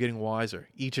because I'm getting wiser.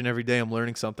 Each and every day, I'm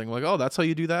learning something. Like, oh, that's how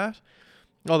you do that.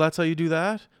 Oh, that's how you do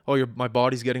that? Oh, my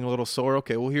body's getting a little sore.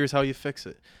 Okay, well, here's how you fix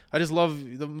it. I just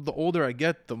love, the older I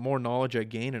get, the more knowledge I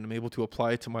gain, and I'm able to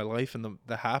apply it to my life, and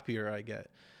the happier I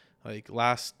get. Like,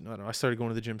 I started going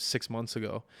to the gym 6 months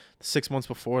ago. 6 months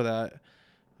before that,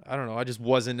 I don't know, I just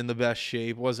wasn't in the best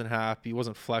shape, wasn't happy,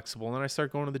 wasn't flexible. And then I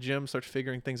start going to the gym, start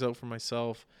figuring things out for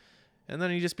myself, and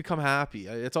then you just become happy.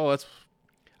 At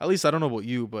least I don't know about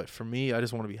you, but for me, I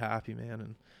just want to be happy, man,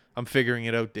 and I'm figuring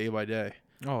it out day by day.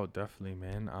 Oh, definitely,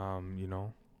 man. You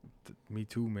know, me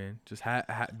too, man. Just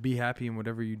be happy in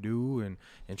whatever you do, and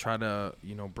try to,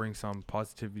 you know, bring some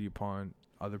positivity upon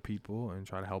other people and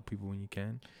try to help people when you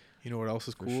can. You know what else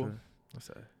is cool? Sure. What's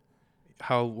that?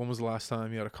 When was the last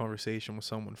time you had a conversation with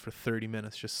someone for 30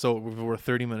 minutes? Just so we're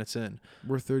 30 minutes in.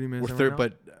 We're 30 minutes in right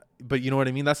now? But you know what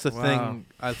I mean? That's the thing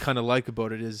I kind of like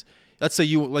about it is, let's say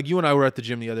you and I were at the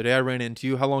gym the other day. I ran into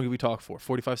you. How long did we talk for?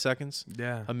 45 seconds?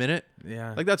 Yeah. A minute?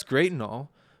 Yeah. Like, that's great and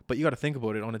all, but you got to think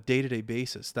about it on a day-to-day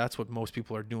basis. That's what most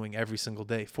people are doing every single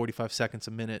day, 45 seconds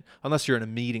a minute, unless you're in a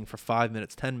meeting for 5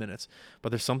 minutes, 10 minutes. But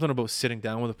there's something about sitting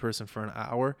down with a person for an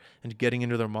hour and getting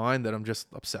into their mind that I'm just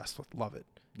obsessed with. Love it.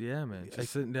 Yeah, man.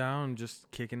 Just sitting down, just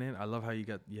kicking it. I love how you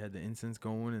had the incense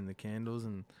going and the candles,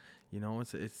 and you know,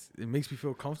 it makes me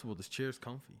feel comfortable. This chair's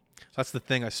comfy. That's the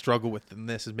thing I struggle with in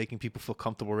this, is making people feel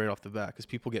comfortable right off the bat, because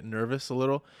people get nervous a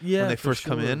little when they first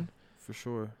come in. For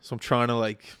sure. So I'm trying to,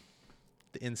 like,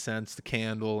 the incense, the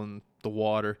candle, and the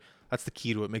water. That's the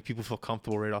key to it. Make people feel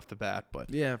comfortable right off the bat. But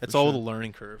yeah, it's all the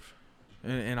learning curve.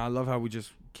 And I love how we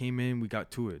just came in, we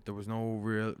got to it. There was no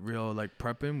real like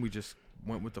prepping. We just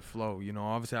went with the flow. You know,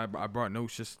 obviously I brought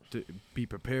notes just to be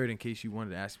prepared in case you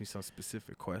wanted to ask me some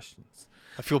specific questions.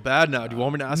 I feel bad now. Do you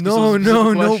want me to ask you some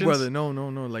specific questions? No,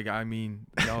 brother. No. Like, I mean,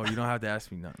 no, you don't have to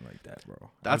ask me nothing like that, bro.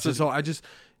 I just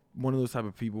one of those type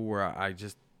of people where I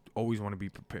just always want to be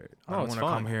prepared. I don't want to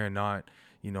come here and not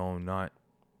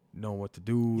know what to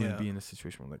do and be in a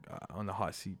situation where, like, on the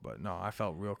hot seat. But no, I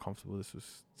felt real comfortable. This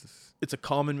was just... It's a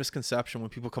common misconception when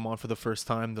people come on for the first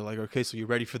time. They're like, okay, so you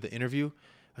ready for the interview?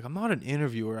 Like, I'm not an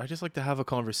interviewer. I just like to have a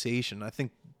conversation. I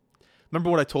think, remember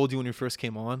what I told you when you first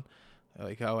came on?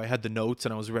 Like, how I had the notes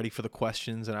and I was ready for the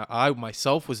questions, and I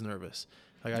myself was nervous.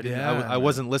 Like, I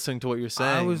wasn't listening to what you're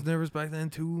saying. I was nervous back then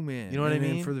too, man. You know what I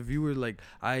mean? For the viewer, like,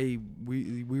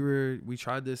 we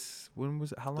tried this. When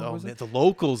was it? How long was it? The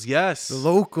locals, yes. The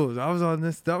locals. I was on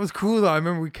this. That was cool though. I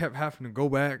remember we kept having to go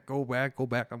back.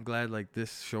 I'm glad, like,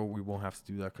 this show we won't have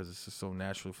to do that because it's just so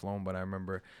naturally flown. But I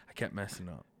remember I kept messing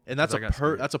up. And that's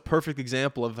a perfect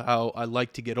example of how I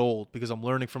like to get old, because I'm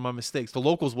learning from my mistakes. The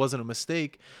locals wasn't a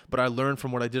mistake, but I learned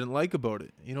from what I didn't like about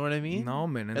it. You know what I mean? No,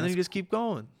 man. And then you just keep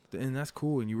going. And that's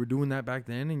cool. And you were doing that back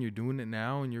then, and you're doing it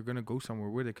now, and you're going to go somewhere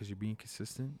with it because you're being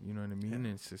consistent. You know what I mean? Yeah.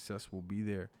 And success will be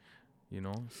there. You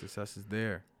know? Success is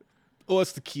there. Well,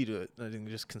 that's the key to it. I think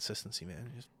just consistency,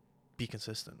 man. Just be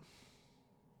consistent.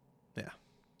 Yeah.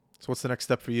 So what's the next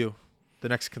step for you? The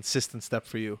next consistent step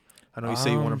for you? I know you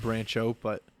say you want to branch out,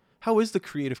 but how is the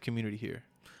creative community here?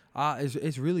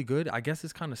 It's really good. I guess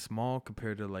it's kind of small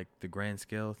compared to like the grand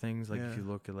scale things. Like if you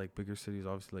look at like bigger cities,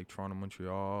 obviously like Toronto,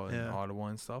 Montreal, and Ottawa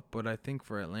and stuff. But I think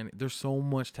for Atlanta, there's so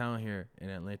much talent here in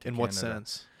Atlanta. In Canada. what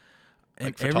sense?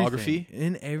 In photography?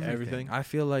 In everything. I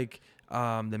feel like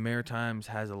the Maritimes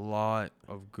has a lot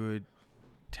of good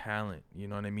talent. You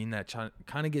know what I mean? That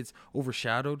kind of gets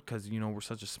overshadowed because, you know, we're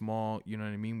such a small, you know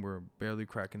what I mean? We're barely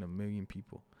cracking 1 million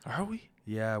people. Are we?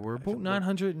 Yeah, we're about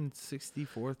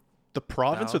 964. The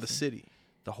province or the city?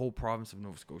 The whole province of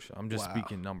Nova Scotia. I'm just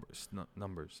speaking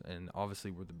numbers. And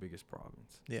obviously we're the biggest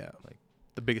province. Yeah. Like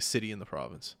the biggest city in the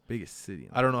province. Biggest city.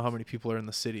 I don't know how many people are in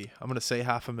the city. I'm going to say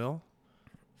 500,000.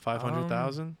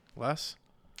 500,000 less.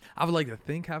 I would like to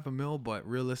think 500,000, but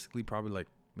realistically probably like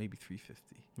maybe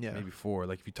 350. Yeah. Maybe 4.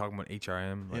 Like if you're talking about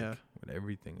HRM, like with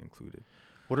everything included.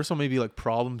 What are some maybe like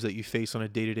problems that you face on a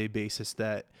day-to-day basis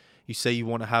that you say you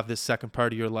want to have this second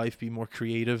part of your life be more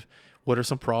creative? What are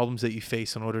some problems that you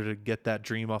face in order to get that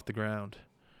dream off the ground?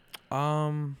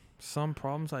 Some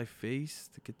problems I face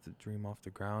to get the dream off the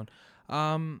ground.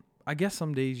 I guess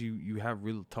some days you have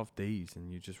real tough days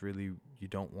and you just really, you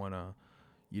don't want to,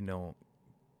 you know,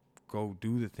 go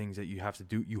do the things that you have to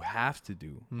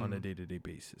do on a day-to-day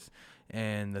basis.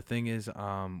 And the thing is,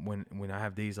 when I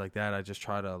have days like that, I just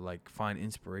try to like find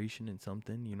inspiration in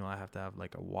something. You know, I have to have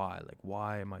like a why. Like,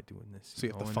 why am I doing this? So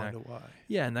you have to find a why.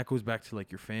 Yeah, and that goes back to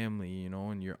like your family, you know,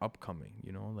 and your upcoming.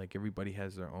 You know, like everybody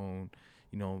has their own,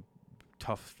 you know,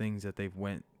 tough things that they've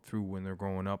went through when they're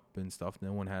growing up and stuff.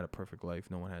 No one had a perfect life.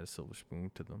 No one had a silver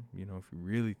spoon to them, you know, if you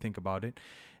really think about it.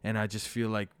 And I just feel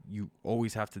like you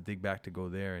always have to dig back to go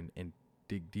there and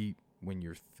dig deep when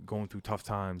you're going through tough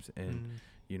times and,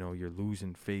 you know, you're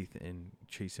losing faith and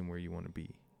chasing where you want to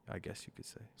be, I guess you could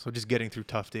say. So just getting through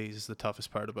tough days is the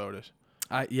toughest part about it.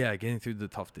 Getting through the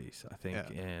tough days, I think.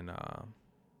 Yeah. And, let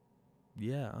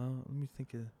me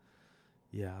think of...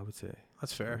 Yeah, I would say.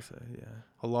 That's fair. Yeah.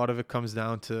 A lot of it comes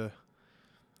down to,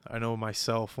 I know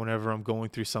myself, whenever I'm going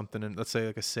through something, and let's say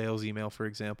like a sales email, for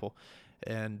example,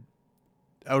 and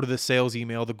out of the sales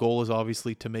email, the goal is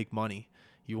obviously to make money.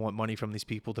 You want money from these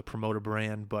people to promote a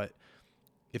brand, but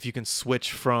if you can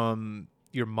switch from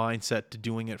your mindset to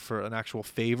doing it for an actual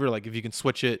favor, like if you can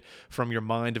switch it from your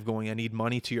mind of going, I need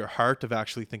money, to your heart of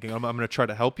actually thinking, I'm going to try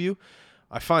to help you,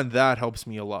 I find that helps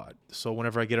me a lot. So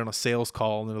whenever I get on a sales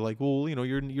call and they're like, well, you know,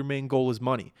 your main goal is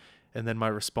money. And then my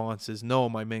response is, no,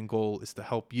 my main goal is to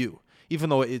help you. Even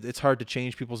though it's hard to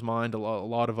change people's mind. A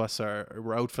lot of us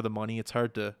we're out for the money. It's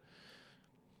hard.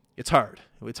 It's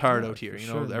hard out here. You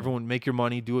know, everyone make your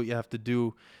money, do what you have to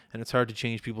do. And it's hard to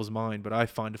change people's mind. But I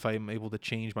find if I'm able to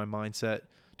change my mindset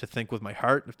to think with my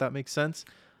heart, if that makes sense,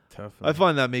 I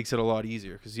find that makes it a lot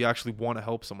easier because you actually want to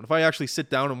help someone. If I actually sit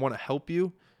down and want to help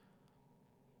you,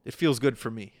 it feels good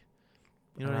for me.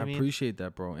 You know what I mean? I appreciate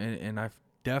that, bro. And I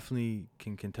definitely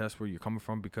can contest where you're coming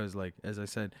from because, like, as I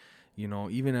said, you know,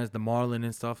 even as the modeling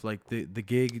and stuff, like the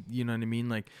gig, you know what I mean?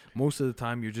 Like most of the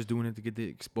time you're just doing it to get the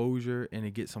exposure and to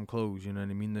get some clothes, you know what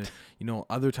I mean? You know,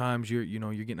 other times you're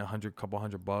getting couple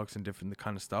 $100 and different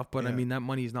kind of stuff. But I mean, that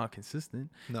money is not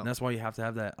consistent. No. And that's why you have to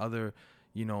have that other,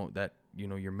 you know,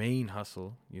 your main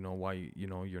hustle, you know, why, you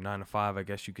know, your 9 to 5, I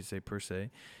guess you could say per se.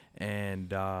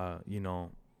 And, you know,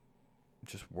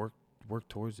 just work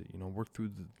towards it, you know, work through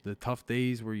the tough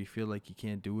days where you feel like you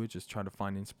can't do it. Just try to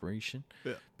find inspiration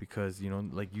because, you know,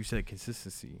 like you said,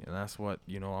 consistency. And that's what,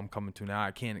 you know, I'm coming to now. I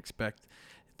can't expect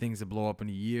things to blow up in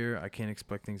a year. I can't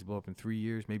expect things to blow up in 3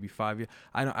 years, maybe 5 years.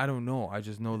 I don't know. I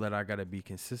just know that I got to be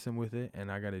consistent with it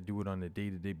and I got to do it on a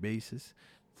day-to-day basis.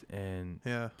 And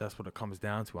that's what it comes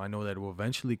down to. I know that it will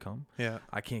eventually come. Yeah.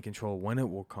 I can't control when it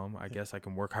will come. I guess I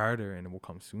can work harder and it will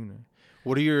come sooner.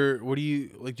 What do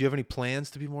you like? Do you have any plans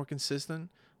to be more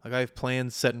consistent? Like I have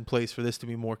plans set in place for this to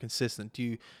be more consistent. Do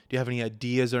you have any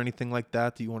ideas or anything like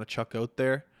that you want to chuck out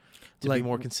there to be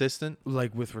more consistent?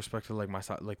 Like with respect to like my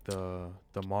side, like the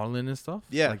modeling and stuff.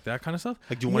 Yeah. Like that kind of stuff.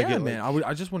 Like do you want to get man?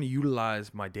 I just want to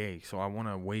utilize my day. So I want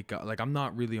to wake up. Like I'm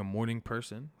not really a morning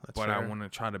person, but fair. I want to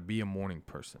try to be a morning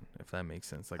person, if that makes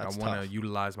sense. Like that's I want to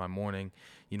utilize my morning.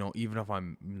 You know, even if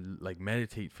I'm like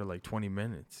meditate for like 20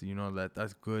 minutes, you know,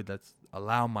 that's good. That's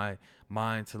allow my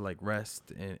mind to like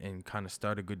rest and kind of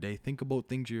start a good day. Think about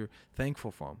things you're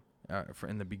thankful for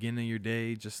in the beginning of your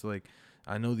day. Just like,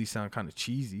 I know these sound kind of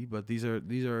cheesy, but these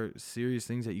are serious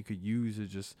things that you could use to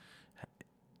just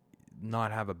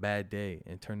not have a bad day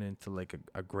and turn it into like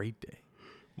a great day.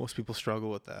 Most people struggle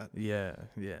with that. Yeah.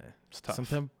 It's tough.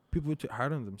 Sometimes people are too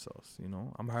hard on themselves, you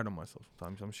know. I'm hard on myself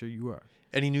sometimes. I'm sure you are.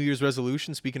 Any New Year's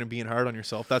resolution? Speaking of being hard on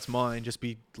yourself, that's mine. Just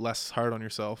be less hard on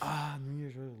yourself. New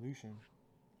Year's resolution.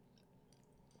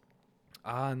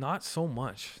 Not so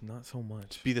much. Not so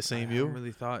much. Be the same I you? haven't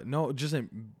really thought. No, just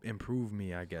improve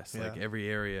me, I guess. Yeah. Like every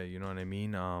area, you know what I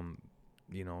mean?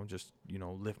 Just,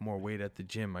 lift more weight at the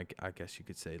gym. I guess you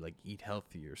could say, like, eat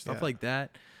healthier, stuff like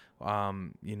that.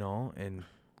 And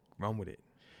run with it.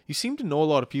 You seem to know a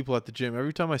lot of people at the gym.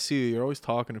 Every time I see you, you're always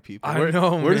talking to people. I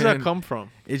know, Where does that man. come from?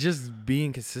 It's just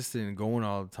being consistent and going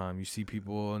all the time. You see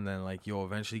people, and then like you'll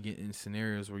eventually get in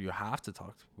scenarios where you have to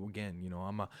talk to people again.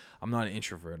 I'm not an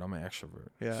introvert. I'm an extrovert.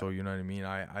 Yeah. So you know what I mean.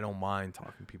 I don't mind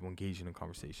talking to people, engaging in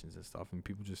conversations and stuff. And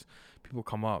people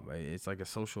come up. It's like a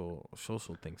social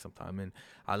thing sometimes. And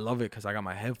I love it because I got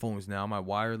my headphones now, my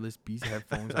wireless Beats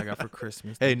headphones I got for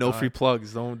Christmas. Hey, no free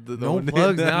plugs. Don't no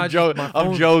plugs. Now I'm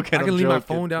joking. I can leave my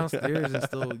phone downstairs and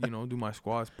still do my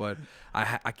squats, but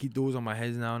I keep those on my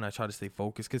head now, and I try to stay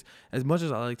focused because as much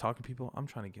as I like talking to people, I'm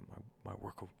trying to get my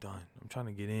workout done. I'm trying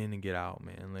to get in and get out,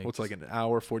 man. Like, what's like an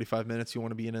hour, 45 minutes you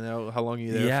want to be in and out? How long are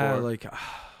you there for? Yeah, like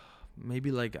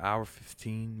maybe like hour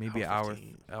 15, maybe hour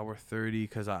 30,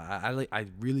 because I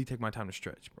really take my time to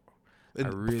stretch,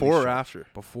 bro. Really before or after?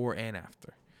 Before and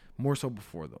after. More so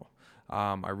before though.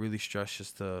 I really stretch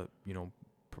just to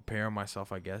prepare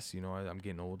myself, I guess. I'm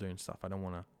getting older and stuff. I don't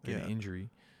want to get an injury.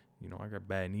 I got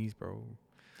bad knees, bro.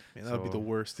 Man, that would be the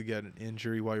worst, to get an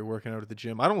injury while you're working out at the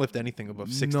gym. I don't lift anything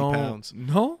above 60 pounds.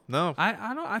 No.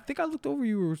 I don't. I think I looked over.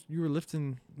 You were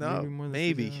lifting. No,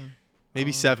 maybe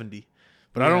 70.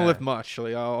 But I don't lift much.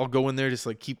 Like, I'll go in there, just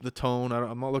like keep the tone.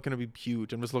 I'm not looking to be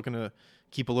huge. I'm just looking to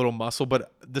keep a little muscle.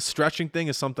 But the stretching thing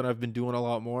is something I've been doing a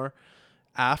lot more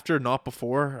after, not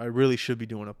before. I really should be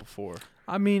doing it before.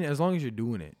 I mean, as long as you're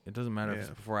doing it, it doesn't matter if it's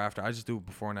before or after. I just do it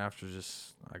before and after,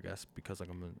 just I guess because like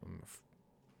I'm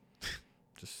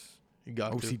just you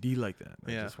got OCD like that.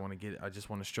 Yeah. I just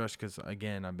want to stretch because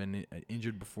again, I've been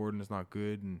injured before and it's not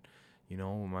good, and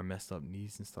with my messed up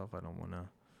knees and stuff, I don't want to.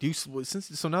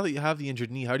 So now that you have the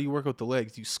injured knee, how do you work out the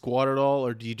legs? Do you squat at all,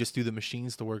 or do you just do the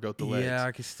machines to work out the legs? Yeah,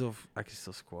 I can still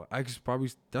squat. I can probably,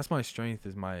 that's my strength,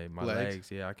 is my legs.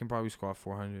 Yeah, I can probably squat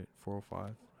 400,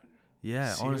 405.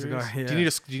 Yeah, honestly, yeah. Do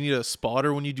you need a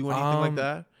spotter when you do anything like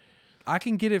that? I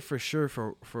can get it for sure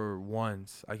for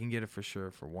once. I can get it for sure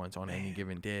for once on any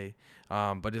given day.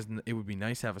 But it would be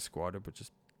nice to have a squatter, but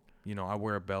just I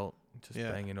wear a belt, just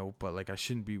banging out. But like I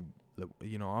shouldn't be.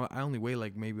 I only weigh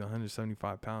like maybe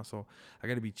 175 pounds, so I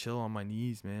got to be chill on my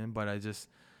knees, man. But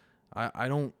I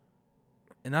don't,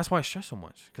 and that's why I stress so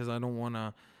much, because I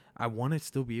want to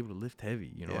still be able to lift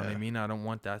heavy. You know what I mean? I don't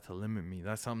want that to limit me.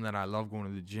 That's something that I love, going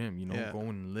to the gym, going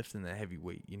and lifting that heavy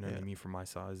weight, what I mean, for my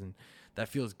size, and that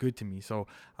feels good to me. So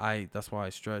that's why I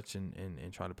stretch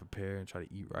and try to prepare and try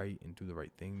to eat right and do the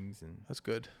right things. And that's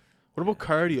good. What about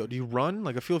cardio? Do you run?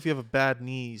 Like, I feel if you have a bad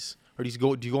knees, or do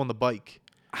you go on the bike?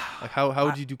 Like,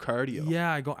 how do you do cardio? Yeah,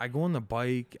 I go on the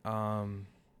bike. I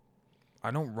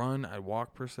don't run. I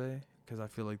walk per se, because I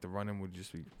feel like the running would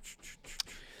just be.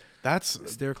 That's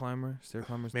stair climber. Stair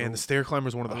climber's man. dope. The stair climber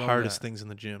is one of the hardest things in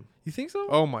the gym. You think so?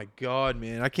 Oh my god,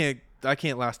 man! I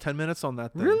can't last 10 minutes on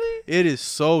that thing. Really? It is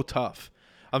so tough.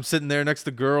 I'm sitting there next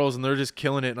to girls, and they're just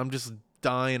killing it, and I'm just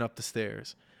dying up the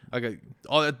stairs. I got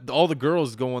all the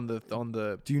girls go on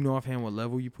the. Do you know offhand what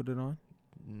level you put it on?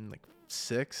 Like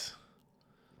 6.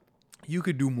 You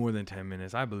could do more than 10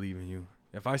 minutes. I believe in you.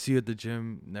 If I see you at the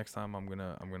gym next time, I'm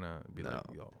gonna be like,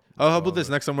 yo. Oh, how about this?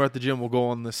 Next time we're at the gym, we'll go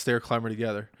on the stair climber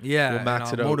together. Yeah, we'll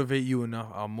max it out. I'll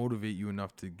motivate you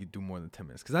enough to do more than 10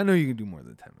 minutes, because I know you can do more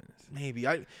than 10 minutes.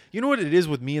 Maybe you know what it is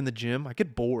with me in the gym? I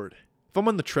get bored. If I'm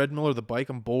on the treadmill or the bike,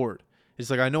 I'm bored. It's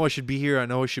like, I know I should be here. I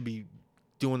know I should be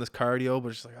doing this cardio, but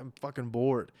it's like, I'm fucking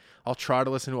bored. I'll try to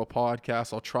listen to a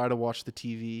podcast. I'll try to watch the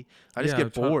TV. I just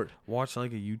get bored. Watch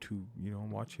like a YouTube,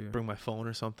 watch here. Bring my phone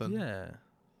or something. Yeah.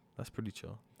 That's pretty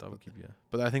chill. That would keep you.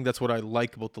 But I think that's what I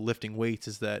like about the lifting weights,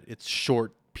 is that it's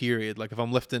short period. Like, if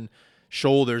I'm lifting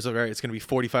shoulders, all right, it's going to be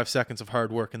 45 seconds of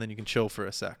hard work, and then you can chill for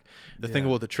a sec. The thing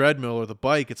about the treadmill or the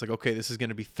bike, it's like, okay, this is going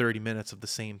to be 30 minutes of the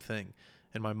same thing.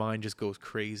 And my mind just goes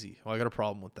crazy. Well, I got a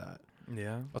problem with that.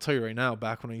 Yeah. I'll tell you right now,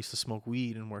 back when I used to smoke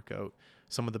weed and work out,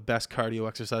 some of the best cardio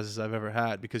exercises I've ever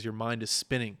had, because your mind is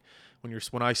spinning.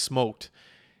 When I smoked,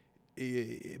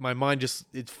 my mind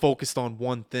it focused on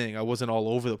one thing. I wasn't all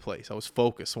over the place. I was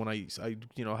focused. When I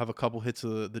have a couple hits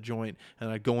of the joint, and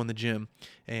I'd go in the gym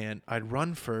and I'd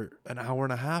run for an hour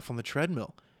and a half on the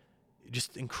treadmill.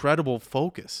 Just incredible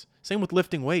focus. Same with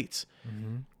lifting weights.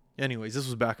 Mm-hmm. Anyways, this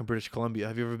was back in British Columbia.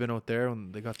 Have you ever been out there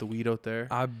when they got the weed out there?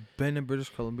 I've been in British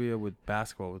Columbia with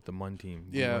basketball with the MUN team.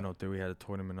 Yeah. We went out there. We had a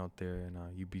tournament out there in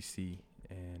UBC,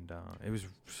 and it was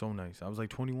so nice. I was like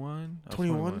 21.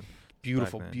 21?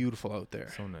 Beautiful out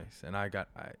there. So nice. And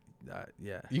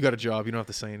yeah. You got a job. You don't have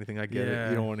to say anything. I get it.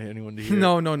 You don't want anyone to hear.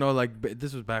 No. Like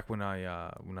this was back when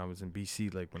I was in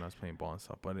BC, like when I was playing ball and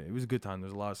stuff. But it was a good time.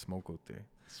 There's a lot of smoke out there.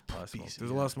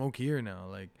 There's a lot of smoke here now.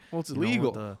 Like, well, it's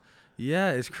illegal.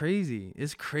 Yeah, it's crazy.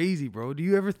 It's crazy, bro. Do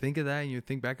you ever think of that and you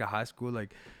think back of high school,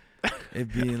 like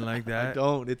it being like that? I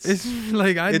don't. It's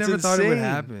like I never thought it would insane.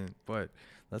 happen, but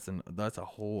that's a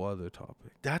whole other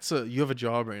topic. You have a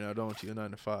job right now, don't you?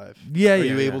 9 to 5. Yeah. Are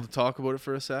you able to talk about it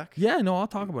for a sec? Yeah, no, I'll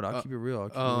talk about it. I'll keep it real.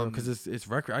 Because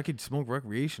it's I could smoke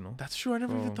recreational. That's true. I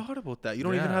never even thought about that. You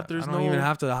don't even have. I don't even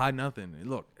have to hide nothing.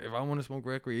 Look, if I want to smoke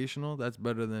recreational, that's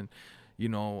better than,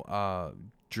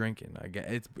 drinking. I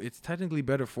guess it's technically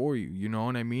better for you. You know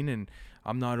what I mean? And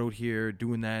I'm not out here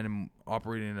doing that and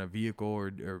operating a vehicle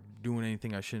or doing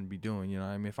anything I shouldn't be doing. You know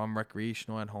what I mean? If I'm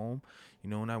recreational at home,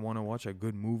 and I want to watch a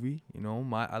good movie,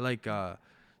 I like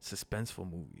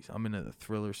suspenseful movies. I'm into the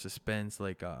thriller suspense.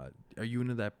 Like, are you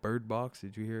into that Bird Box?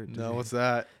 Did you hear it? No, what's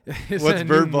that? What's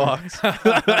Bird Box? You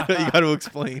got to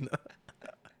explain.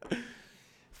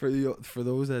 For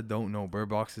those that don't know, Bird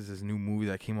Box is this new movie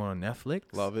that came out on Netflix.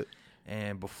 Love it.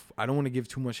 And I don't want to give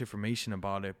too much information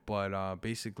about it, but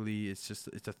basically it's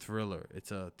a thriller.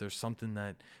 There's something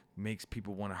that makes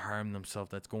people want to harm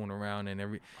themselves that's going around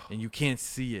and you can't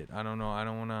see it. I don't know. I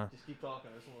don't want to. Just keep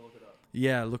talking. I just want to look it up.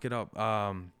 Yeah, look it up.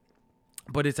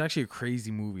 But it's actually a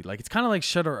crazy movie. Like, it's kind of like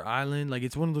Shutter Island. Like,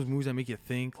 it's one of those movies that make you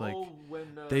think. Like, when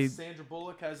Sandra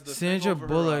Bullock has the thing over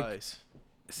her eyes.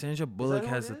 Sandra Bullock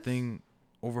has the thing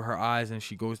over her eyes, and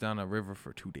she goes down a river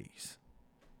for 2 days.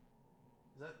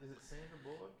 Is it Sandra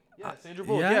Bullock? Yeah, Sandra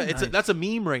Bullock. Yeah, that's a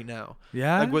meme right now.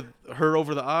 Yeah, like with her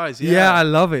over the eyes. Yeah, I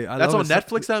love it. That's on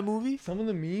Netflix. That movie. Some of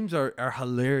the memes are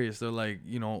hilarious. They're like,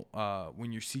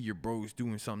 when you see your bros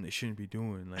doing something they shouldn't be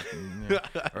doing,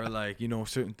 like, or like,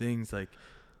 certain things like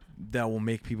that will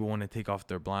make people want to take off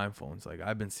their blindfolds. Like,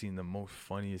 I've been seeing the most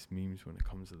funniest memes when it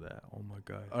comes to that. Oh my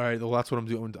god. All right, well, that's what I'm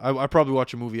doing. I probably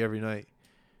watch a movie every night.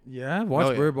 Yeah,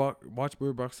 watch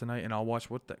Bird Box tonight, and I'll watch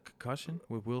that Concussion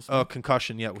with Will Smith.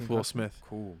 Concussion, yeah, with Will Smith.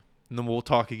 Cool. And then we'll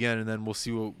talk again, and then we'll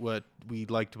see what we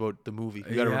liked about the movie.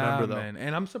 You gotta remember though. Man.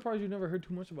 And I'm surprised you never heard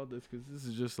too much about this, because this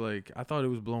is just like, I thought it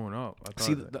was blowing up.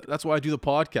 That's why I do the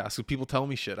podcast. So people tell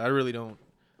me shit. I don't really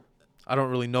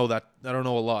know that. I don't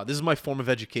know a lot. This is my form of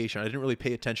education. I didn't really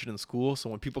pay attention in school, so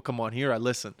when people come on here, I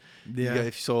listen. Yeah.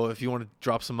 If you want to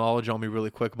drop some knowledge on me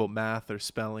really quick about math or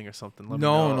spelling or something, let me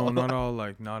know. No, not at all.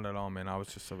 Like, not at all, man. I was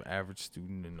just an average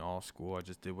student in all school. I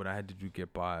just did what I had to do to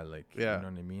get by. Like, yeah. You know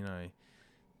what I mean?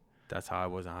 That's how I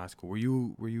was in high school. Were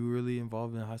you really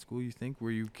involved in high school, you think? Were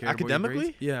you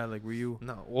academically? Yeah, like, were you?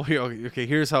 No. Well, okay,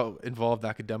 here's how involved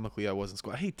academically I was in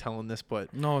school. I hate telling this,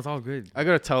 but no, it's all good. I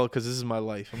got to tell it because this is my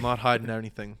life. I'm not hiding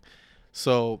anything.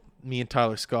 So me and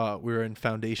Tyler Scott, we were in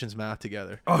foundations math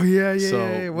together. Oh,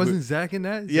 yeah. Wasn't Zach in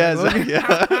that? Yeah, Zach,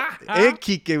 yeah. And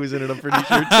Kike was in it, I'm pretty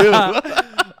sure, too.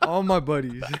 All my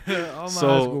buddies. All my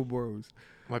high school bros.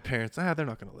 My parents, they're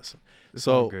not going to listen. It's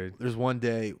so there's one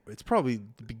day, it's probably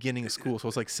the beginning of school, so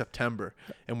it's like September,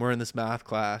 and we're in this math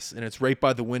class, and it's right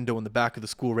by the window in the back of the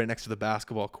school, right next to the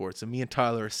basketball courts, and me and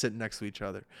Tyler are sitting next to each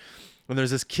other. And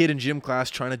there's this kid in gym class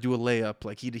trying to do a layup.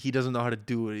 Like, he doesn't know how to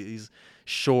do it. He's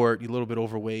short, he's a little bit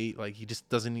overweight. Like, he just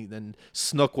doesn't. And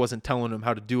Snook wasn't telling him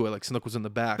how to do it. Like, Snook was in the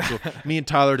back. So me and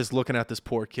Tyler just looking at this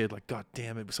poor kid like, God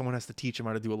damn it, someone has to teach him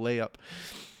how to do a layup.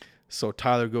 So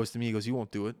Tyler goes to me. He goes, you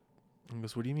won't do it. He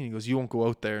goes, what do you mean? He goes, you won't go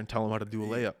out there and tell him how to do a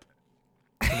layup.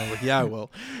 And I'm like, yeah, I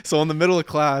will. So in the middle of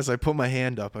class, I put my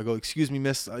hand up. I go, excuse me,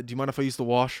 miss, do you mind if I use the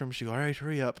washroom? She goes, all right,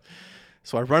 hurry up.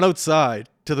 So I run outside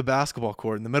to the basketball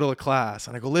court in the middle of class,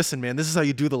 and I go, listen, man, this is how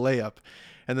you do the layup.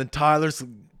 And then Tyler,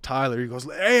 he goes,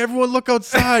 hey, everyone look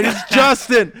outside. It's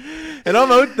Justin. And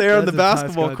I'm out there on the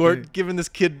basketball court giving this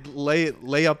kid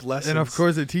layup lessons. And, of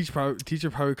course, the teacher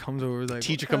probably comes over. Like,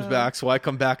 teacher comes back, so I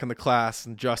come back in the class,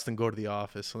 and Justin go to the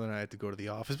office. So then I had to go to the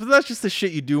office. But that's just the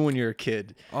shit you do when you're a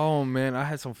kid. Oh, man, I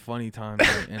had some funny times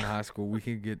in high school. We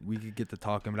could get to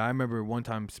talking. But I remember one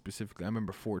time specifically, I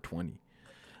remember 420.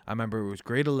 I remember it was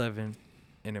grade 11,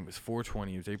 and it was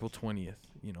 420. It was April 20th,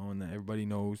 and everybody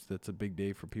knows that's a big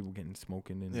day for people getting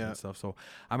smoking and stuff. So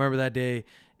I remember that day,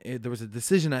 there was a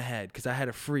decision I had because I had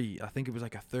I think it was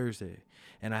like a Thursday,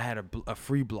 and I had a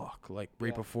free block, like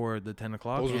right before the 10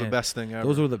 o'clock. Those were the best thing ever.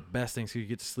 Those were the best things, so you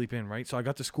get to sleep in, right? So I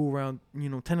got to school around,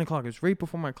 10 o'clock. It was right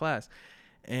before my class.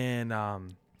 And I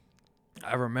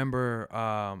remember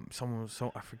someone was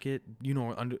I forget,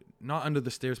 not under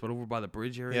the stairs, but over by the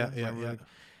bridge area. Yeah.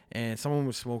 And someone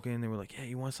was smoking. They were like, hey,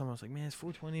 you want some? I was like, man, it's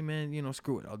 420, man.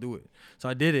 Screw it. I'll do it. So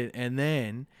I did it. And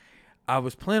then I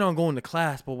was planning on going to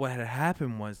class, but what had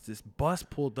happened was this bus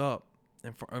pulled up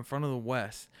in front of the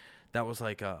West that was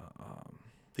like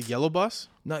The yellow bus?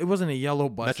 No, it wasn't a yellow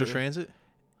bus. Metro Transit?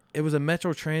 It was a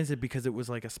Metro Transit because it was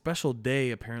like a special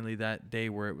day apparently that day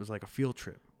where it was like a field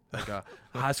trip. Like a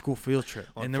high school field trip.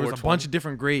 And there was a bunch of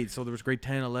different grades. So there was grade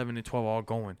 10, 11, and 12 all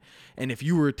going. And if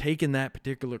you were taking that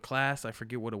particular class, I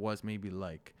forget what it was, maybe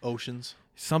like Oceans.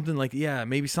 Something like, yeah,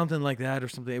 maybe something like that or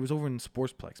something. It was over in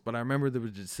Sportsplex. But I remember there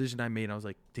was a decision I made. I was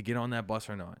like, to get on that bus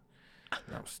or not.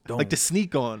 And I was stoned. Like to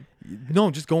sneak on. No,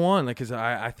 just go on. Like, cause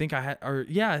I think I had, or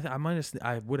yeah,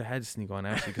 I would have had to sneak on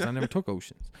actually, cause I never took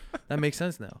Oceans. That makes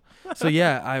sense now. So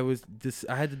yeah,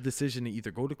 I had the decision to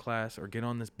either go to class or get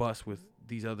on this bus with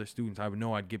these other students. I would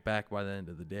know I'd get back by the end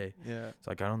of the day. Yeah.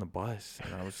 So I got on the bus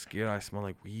and I was scared. I smell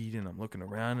like weed and I'm looking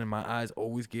around and my eyes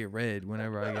always get red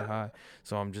whenever I get high.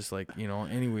 So I'm just like,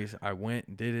 anyways, I went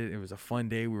and did it. It was a fun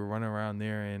day. We were running around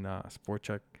there in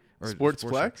Sportsplex?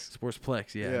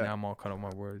 Sportsplex, yeah. Now I'm all caught up my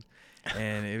words.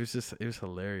 And it was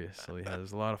hilarious. So yeah,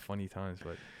 there's a lot of funny times,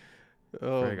 but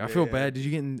I feel bad. Did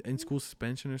you get in school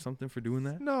suspension or something for doing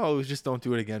that? No, it was just don't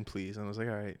do it again, please. And I was like,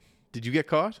 all right. Did you get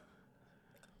caught?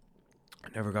 I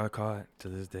never got caught to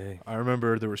this day. I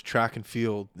remember there was track and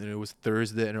field, and it was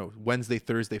Wednesday,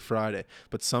 Thursday, Friday.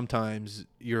 But sometimes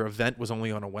your event was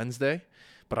only on a Wednesday,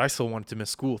 but I still wanted to miss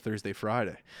school Thursday,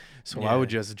 Friday. So I would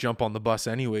just jump on the bus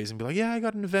anyways and be like, yeah, I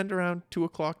got an event around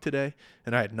 2:00 today.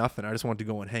 And I had nothing. I just wanted to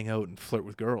go and hang out and flirt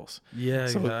with girls. Yeah,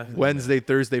 so exactly. Wednesday,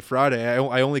 Thursday, Friday,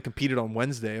 I only competed on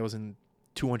Wednesday. I was in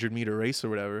 200-meter race or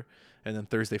whatever. And then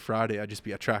Thursday, Friday, I'd just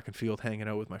be at track and field hanging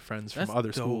out with my friends from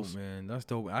other schools. Man, that's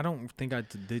dope. I don't think I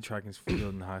did track and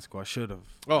field in high school. I should have.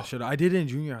 Oh. I did it in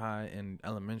junior high and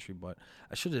elementary, but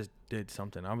I should have did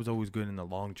something. I was always good in the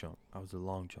long jump. I was a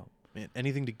long jump. Man,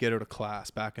 anything to get out of class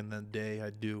back in the day,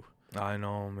 I'd do. I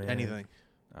know, man. Anything.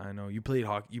 I know. You played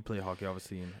hockey. You played hockey,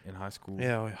 obviously, in high school.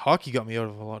 Yeah, hockey got me out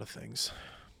of a lot of things.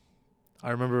 I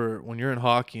remember when you're in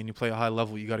hockey and you play a high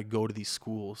level, you got to go to these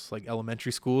schools, like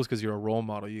elementary schools, because you're a role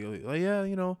model. You go,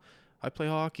 yeah, I play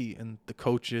hockey. And the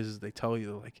coaches, they tell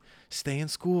you, like, stay in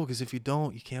school because if you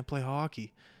don't, you can't play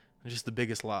hockey. It's just the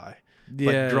biggest lie.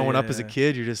 Yeah, like growing up as a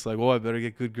kid, you're just like, well, I better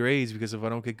get good grades because if I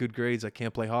don't get good grades, I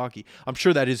can't play hockey. I'm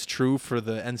sure that is true for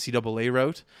the NCAA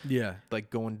route. Yeah. Like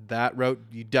going that route,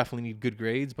 you definitely need good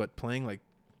grades, but playing like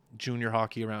junior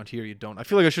hockey around here, you don't. I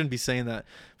feel like I shouldn't be saying that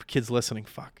for kids listening.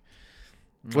 Fuck.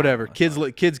 Whatever.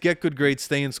 Kids get good grades,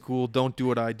 stay in school, don't do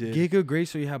what I did. Get good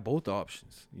grades so you have both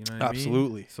options. You know what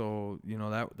Absolutely. I mean? So,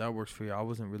 that works for you. I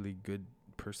wasn't really good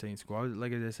per se in school. I was,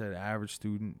 like I said, average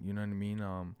student, you know what I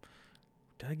mean?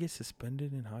 Did I get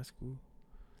suspended in high school?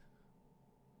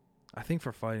 I think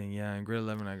for fighting, yeah. In grade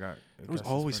 11, I got There was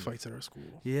always fights at our school.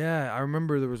 Yeah, I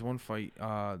remember there was one fight,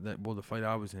 the fight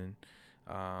I was in,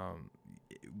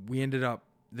 we ended up,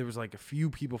 there was like a few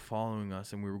people following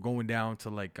us, and we were going down to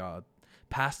like,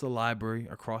 past the library,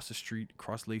 across the street,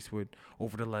 across Lacewood,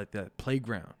 over to like that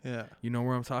playground. Yeah. You know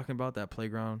where I'm talking about? That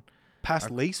playground? Past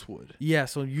Lacewood? Yeah,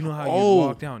 so you know how you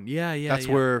walk down. Yeah. That's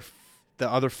where the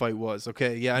other fight was.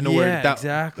 Okay, yeah, I know where that.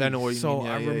 Exactly. I know what you mean. So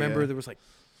I remember there was like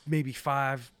maybe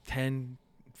 5, 10,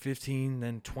 15,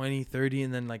 then 20, 30,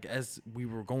 and then like as we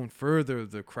were going further,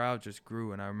 the crowd just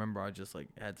grew, and I remember I just like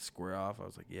had to square off. I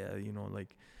was like, yeah,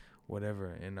 like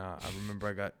whatever. And I remember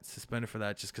I got suspended for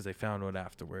that just because they found out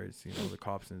afterwards. The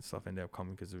cops and stuff ended up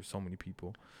coming because there were so many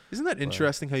people. Isn't that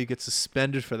interesting how you get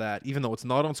suspended for that, even though it's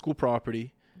not on school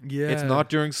property? Yeah. It's not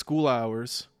during school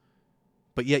hours,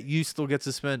 but yet you still get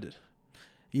suspended.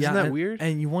 Isn't that weird?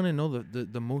 And you want to know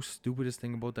the most stupidest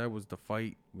thing about that was the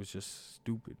fight was just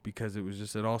stupid because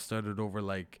it all started over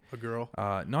like a girl.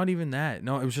 Not even that.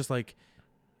 No, it was just like,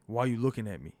 why are you looking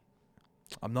at me?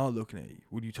 I'm not looking at you.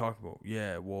 What are you talking about?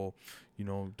 Yeah, well,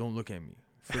 don't look at me.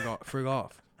 Frig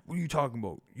off. What are you talking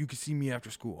about? You can see me after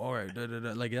school. All right.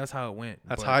 Like, that's how it went.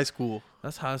 That's high school.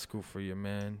 That's high school for you,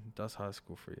 man. That's high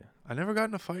school for you. I never got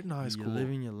in a fight in high school. You live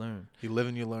and you learn. You live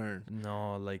and you learn.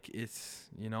 No, like, it's,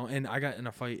 and I got in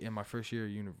a fight in my first year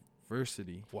of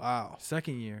university. Wow.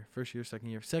 Second year.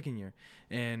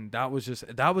 And that was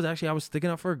actually, I was sticking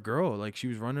up for a girl. Like, she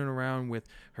was running around with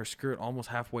her skirt almost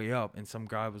halfway up, and some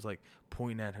guy was, like,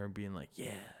 pointing at her and being like,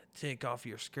 yeah, take off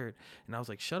your skirt. And I was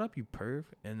like, shut up, you perv.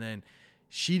 And then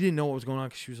she didn't know what was going on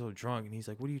because she was so drunk. And he's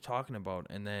like, what are you talking about?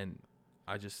 And then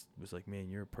I just was like, man,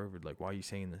 you're a pervert. Like, why are you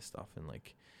saying this stuff? And,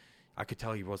 like, I could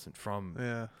tell he wasn't from,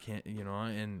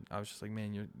 and I was just like,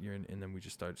 man, you're in, and then we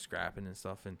just started scrapping and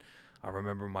stuff. And I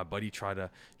remember my buddy tried to,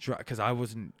 because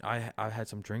I had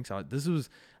some drinks out. This was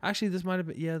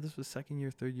second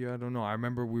year, third year. I don't know. I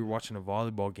remember we were watching a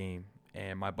volleyball game,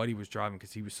 and my buddy was driving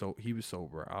because he was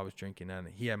sober. I was drinking, and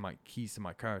he had my keys to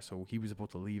my car, so he was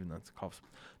about to leave, and then the cops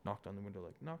knocked on the window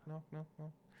like, knock, knock, knock,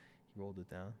 knock. He rolled it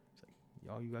down. He's like,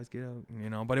 y'all, you guys get out, you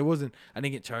know. But it wasn't. I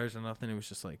didn't get charged or nothing. It was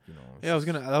just like, you know. Yeah,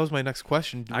 that was my next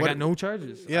question. I got no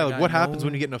charges. Yeah, like what happens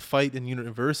when you get in a fight in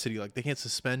university? Like they can't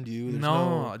suspend you.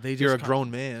 You're a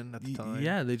grown man at the time.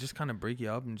 Yeah, they just kind of break you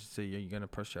up and just say, yeah, you're gonna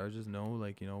press charges. No,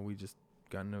 like, you know, we just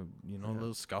got in a, you know,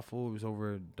 little scuffle. It was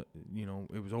over, you know,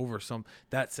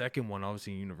 that second one,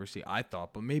 obviously in university, I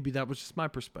thought, but maybe that was just my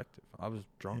perspective. I was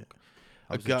drunk. Yeah.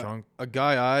 A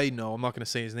guy I know, I'm not going to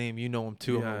say his name. You know him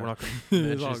too. Yeah. We're not going to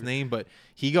mention his name, but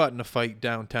he got in a fight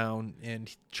downtown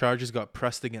and charges got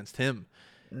pressed against him.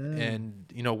 And,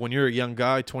 you know, when you're a young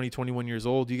guy, 20, 21 years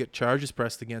old, you get charges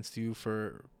pressed against you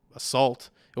for assault.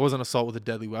 It wasn't assault with a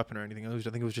deadly weapon or anything. I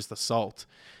think it was just assault.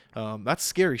 That's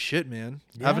scary shit, man.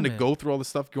 Yeah, having to go through all this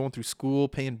stuff, going through school,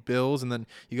 paying bills, and then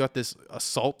you got this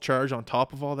assault charge on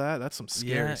top of all that. That's some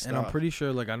scary stuff. And I'm pretty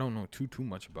sure, like, I don't know too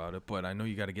much about it, but I know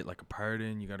you got to get like a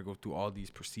pardon. You got to go through all these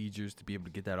procedures to be able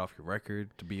to get that off your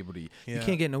record. To be able to, you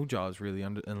can't get no jobs really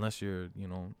unless you're, you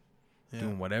know,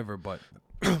 doing whatever. But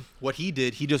what he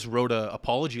did, he just wrote a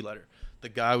apology letter. The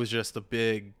guy was just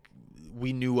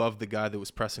we knew of the guy that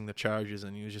was pressing the charges,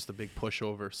 and he was just a big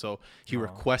pushover. So he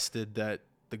requested that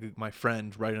my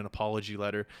friend write an apology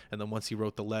letter, and then once he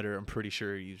wrote the letter, I'm pretty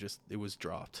sure it was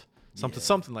dropped.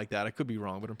 Something like that. I could be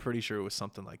wrong, but I'm pretty sure it was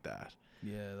something like that.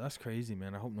 Yeah, that's crazy,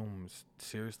 man. I hope no one was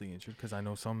seriously injured, because I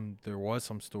know there was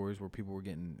some stories where people were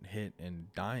getting hit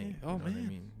and dying. Oh, man. What I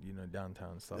mean, you know,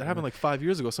 downtown stuff. That happened like 5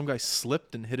 years ago. Some guy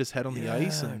slipped and hit his head on the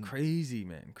ice. And crazy,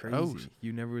 man. Crazy.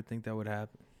 You never would think that would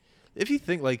happen. If you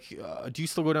think, like, do you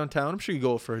still go downtown? I'm sure you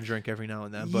go for a drink every now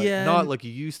and then, but not like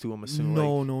you used to, I'm assuming.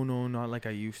 No, not like I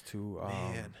used to.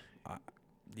 Man.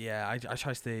 I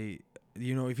try to stay,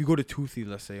 you know, if you go to Toothy,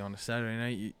 let's say, on a Saturday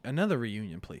night, another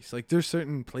reunion place. Like, there's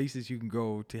certain places you can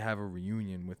go to have a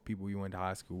reunion with people you went to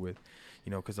high school with,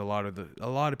 you know, because a lot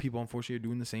of people, unfortunately, are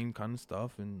doing the same kind of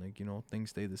stuff, and, like, you know, things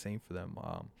stay the same for them.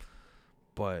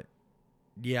 But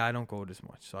yeah, I don't go as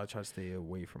much, so I try to stay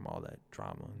away from all that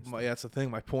drama. Yeah, that's the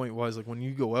thing. My point was, like, when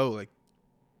you go out, like,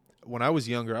 when I was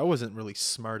younger, I wasn't really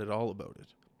smart at all about it.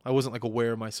 I wasn't, like,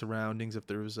 aware of my surroundings. If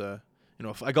there was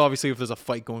obviously if there's a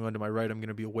fight going on to my right, I'm going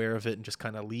to be aware of it and just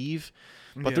kind of leave.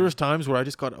 But there was times where I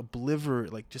just got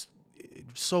oblivious, like, just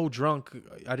so drunk,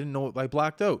 I didn't know, I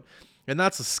blacked out. And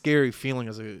that's a scary feeling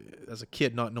as a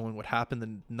kid, not knowing what happened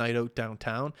the night out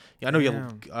downtown. Yeah, I know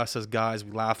us as guys,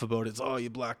 we laugh about it. It's, you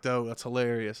blacked out. That's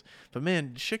hilarious. But,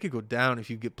 man, shit could go down if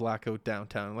you get blackout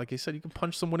downtown. Like I said, you can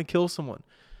punch someone and kill someone.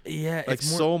 Yeah. Like,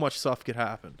 so much stuff could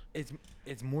happen.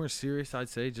 It's more serious, I'd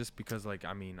say, just because, like,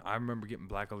 I mean, I remember getting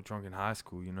blackout drunk in high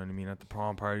school, you know what I mean, at the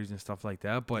prom parties and stuff like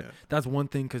that. But that's one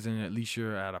thing, because then at least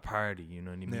you're at a party, you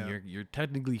know what I mean? Yeah. You're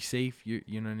technically safe, you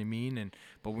know what I mean?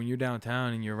 But when you're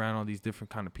downtown and you're around all these different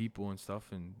kind of people and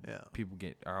stuff, and people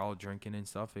are all drinking and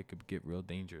stuff, it could get real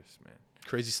dangerous, man.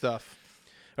 Crazy stuff.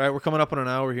 All right, we're coming up on an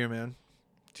hour here, man.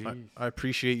 Jeez. I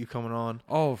appreciate you coming on.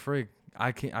 Oh, frig.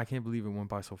 I can't believe it went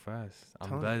by so fast.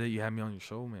 I'm glad that you had me on your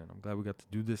show, man. I'm glad we got to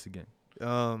do this again.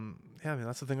 Yeah, man,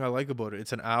 that's the thing I like about it.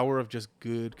 It's an hour of just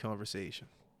good conversation.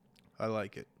 I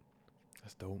like it.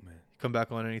 That's dope, man. Come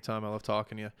back on anytime. I love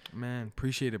talking to you. Man,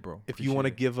 appreciate it, bro. If you want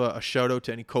to give a shout out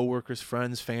to any coworkers,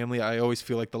 friends, family, I always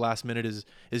feel like the last minute is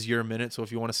your minute. So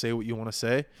if you want to say what you want to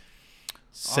say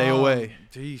away.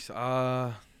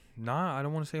 Jeez. Nah, I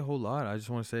don't want to say a whole lot. I just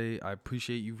want to say I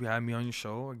appreciate you having me on your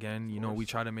show. Again, you know, we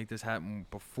tried to make this happen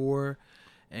before,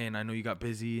 and I know you got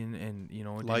busy and you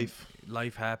know,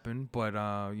 life happened, but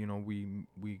you know, we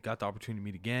got the opportunity to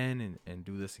meet again and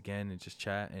do this again and just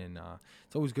chat, and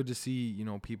it's always good to see, you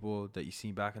know, people that you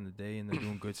seen back in the day and they're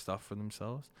doing good stuff for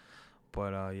themselves.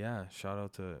 But yeah, shout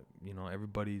out to, you know,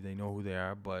 everybody. They know who they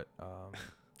are, but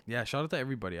yeah, shout out to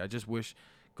everybody. I just wish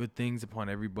good things upon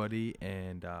everybody,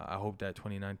 and I hope that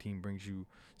 2019 brings you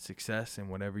success in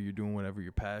whatever you're doing, whatever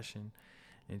your passion,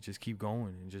 and just keep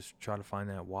going and just try to find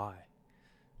that why.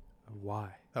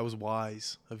 That was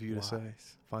wise of you to say.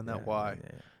 Find that why.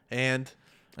 Yeah.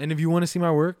 And if you want to see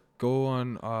my work, go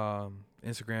on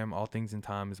Instagram. All Things in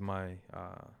Time is my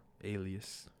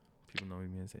alias. People know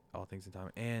me as All Things in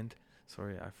Time. And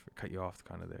sorry, I cut you off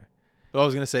kind of there. I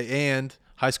was going to say, and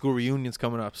high school reunion's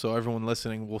coming up, so everyone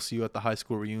listening, we'll see you at the high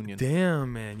school reunion.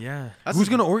 Damn, man, yeah. Who's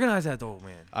going to organize that, though,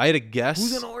 man? I had a guess.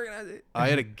 Who's going to organize it? I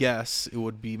had a guess. It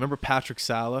would be, remember Patrick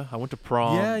Sala? I went to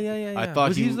prom. Yeah. I thought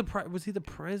was he the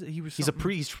president? He's a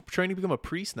priest. He's trying to become a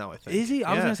priest now, I think. Is he?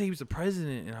 I was going to say he was the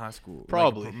president in high school.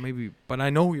 Probably. Like, maybe, but I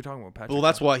know who you're talking about, Patrick. Well,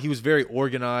 that's why he was very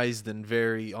organized and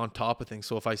very on top of things.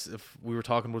 So if we were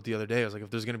talking about it the other day, I was like, if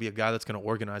there's going to be a guy that's going to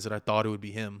organize it, I thought it would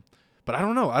be him. But I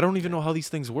don't know. I don't even know how these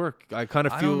things work. I kind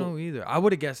of feel. I don't know either. I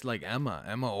would have guessed like Emma.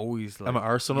 Emma always like Emma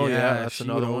Arsenal. Yeah, that's she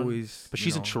another would one. always, but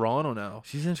she's in Toronto now.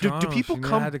 She's in Toronto. Do people she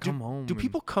come? had to come home. Do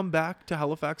people come back to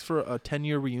Halifax for a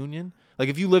 10-year reunion? Like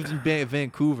if you lived in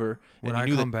Vancouver, would and you I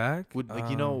knew come that, back? Would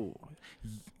like you know?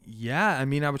 Yeah, I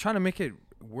mean, I was trying to make it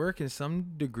work in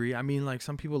some degree. I mean, like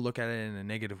some people look at it in a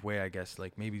negative way, I guess.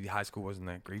 Like maybe high school wasn't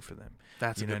that great for them.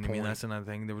 That's you a know good what point. I mean? That's another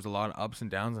thing. There was a lot of ups and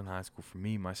downs in high school for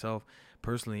me, myself,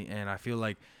 personally, and I feel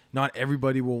like not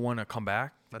everybody will want to come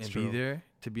back and be there.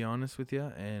 To be honest with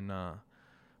you, and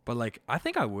but like I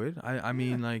think I would. I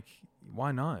mean, like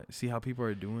why not? See how people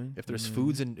are doing. If there's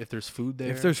foods and if there's food there.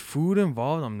 If there's food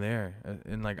involved, I'm there.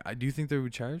 And like, I do think they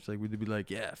would charge. Like, would they be like,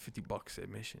 yeah, $50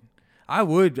 admission? I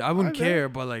would. I wouldn't care.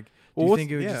 But like, do you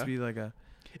think it would just be like a?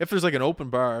 If there's like an open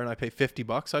bar and I pay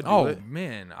 $50, I'd do it. Oh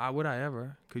man, would I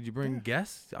ever? Could you bring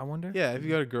guests? I wonder. Yeah, if you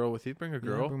got a girl with you, bring a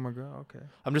girl. Yeah, bring my girl. Okay.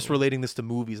 I'm just relating this to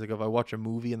movies. Like if I watch a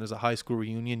movie and there's a high school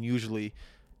reunion, usually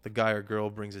the guy or girl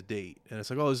brings a date, and it's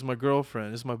like, oh, this is my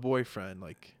girlfriend, this is my boyfriend.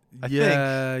 Like, I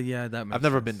think. Yeah, that makes I've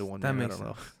never sense. been to one. That yet. makes I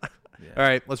don't sense. know. Yeah. All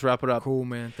right, let's wrap it up. Cool,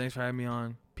 man. Thanks for having me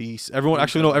on. Peace. Everyone,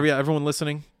 actually, no, everyone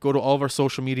listening, go to all of our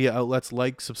social media outlets,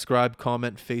 like, subscribe,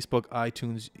 comment, Facebook,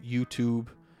 iTunes, YouTube.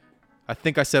 I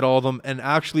think I said all of them. And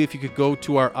actually, if you could go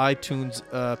to our iTunes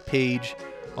page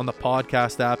on the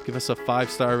podcast app, give us a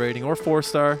 5-star rating or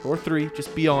 4-star or 3.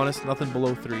 Just be honest, nothing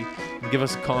below 3. And give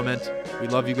us a comment. We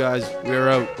love you guys. We're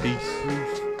out.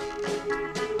 Peace.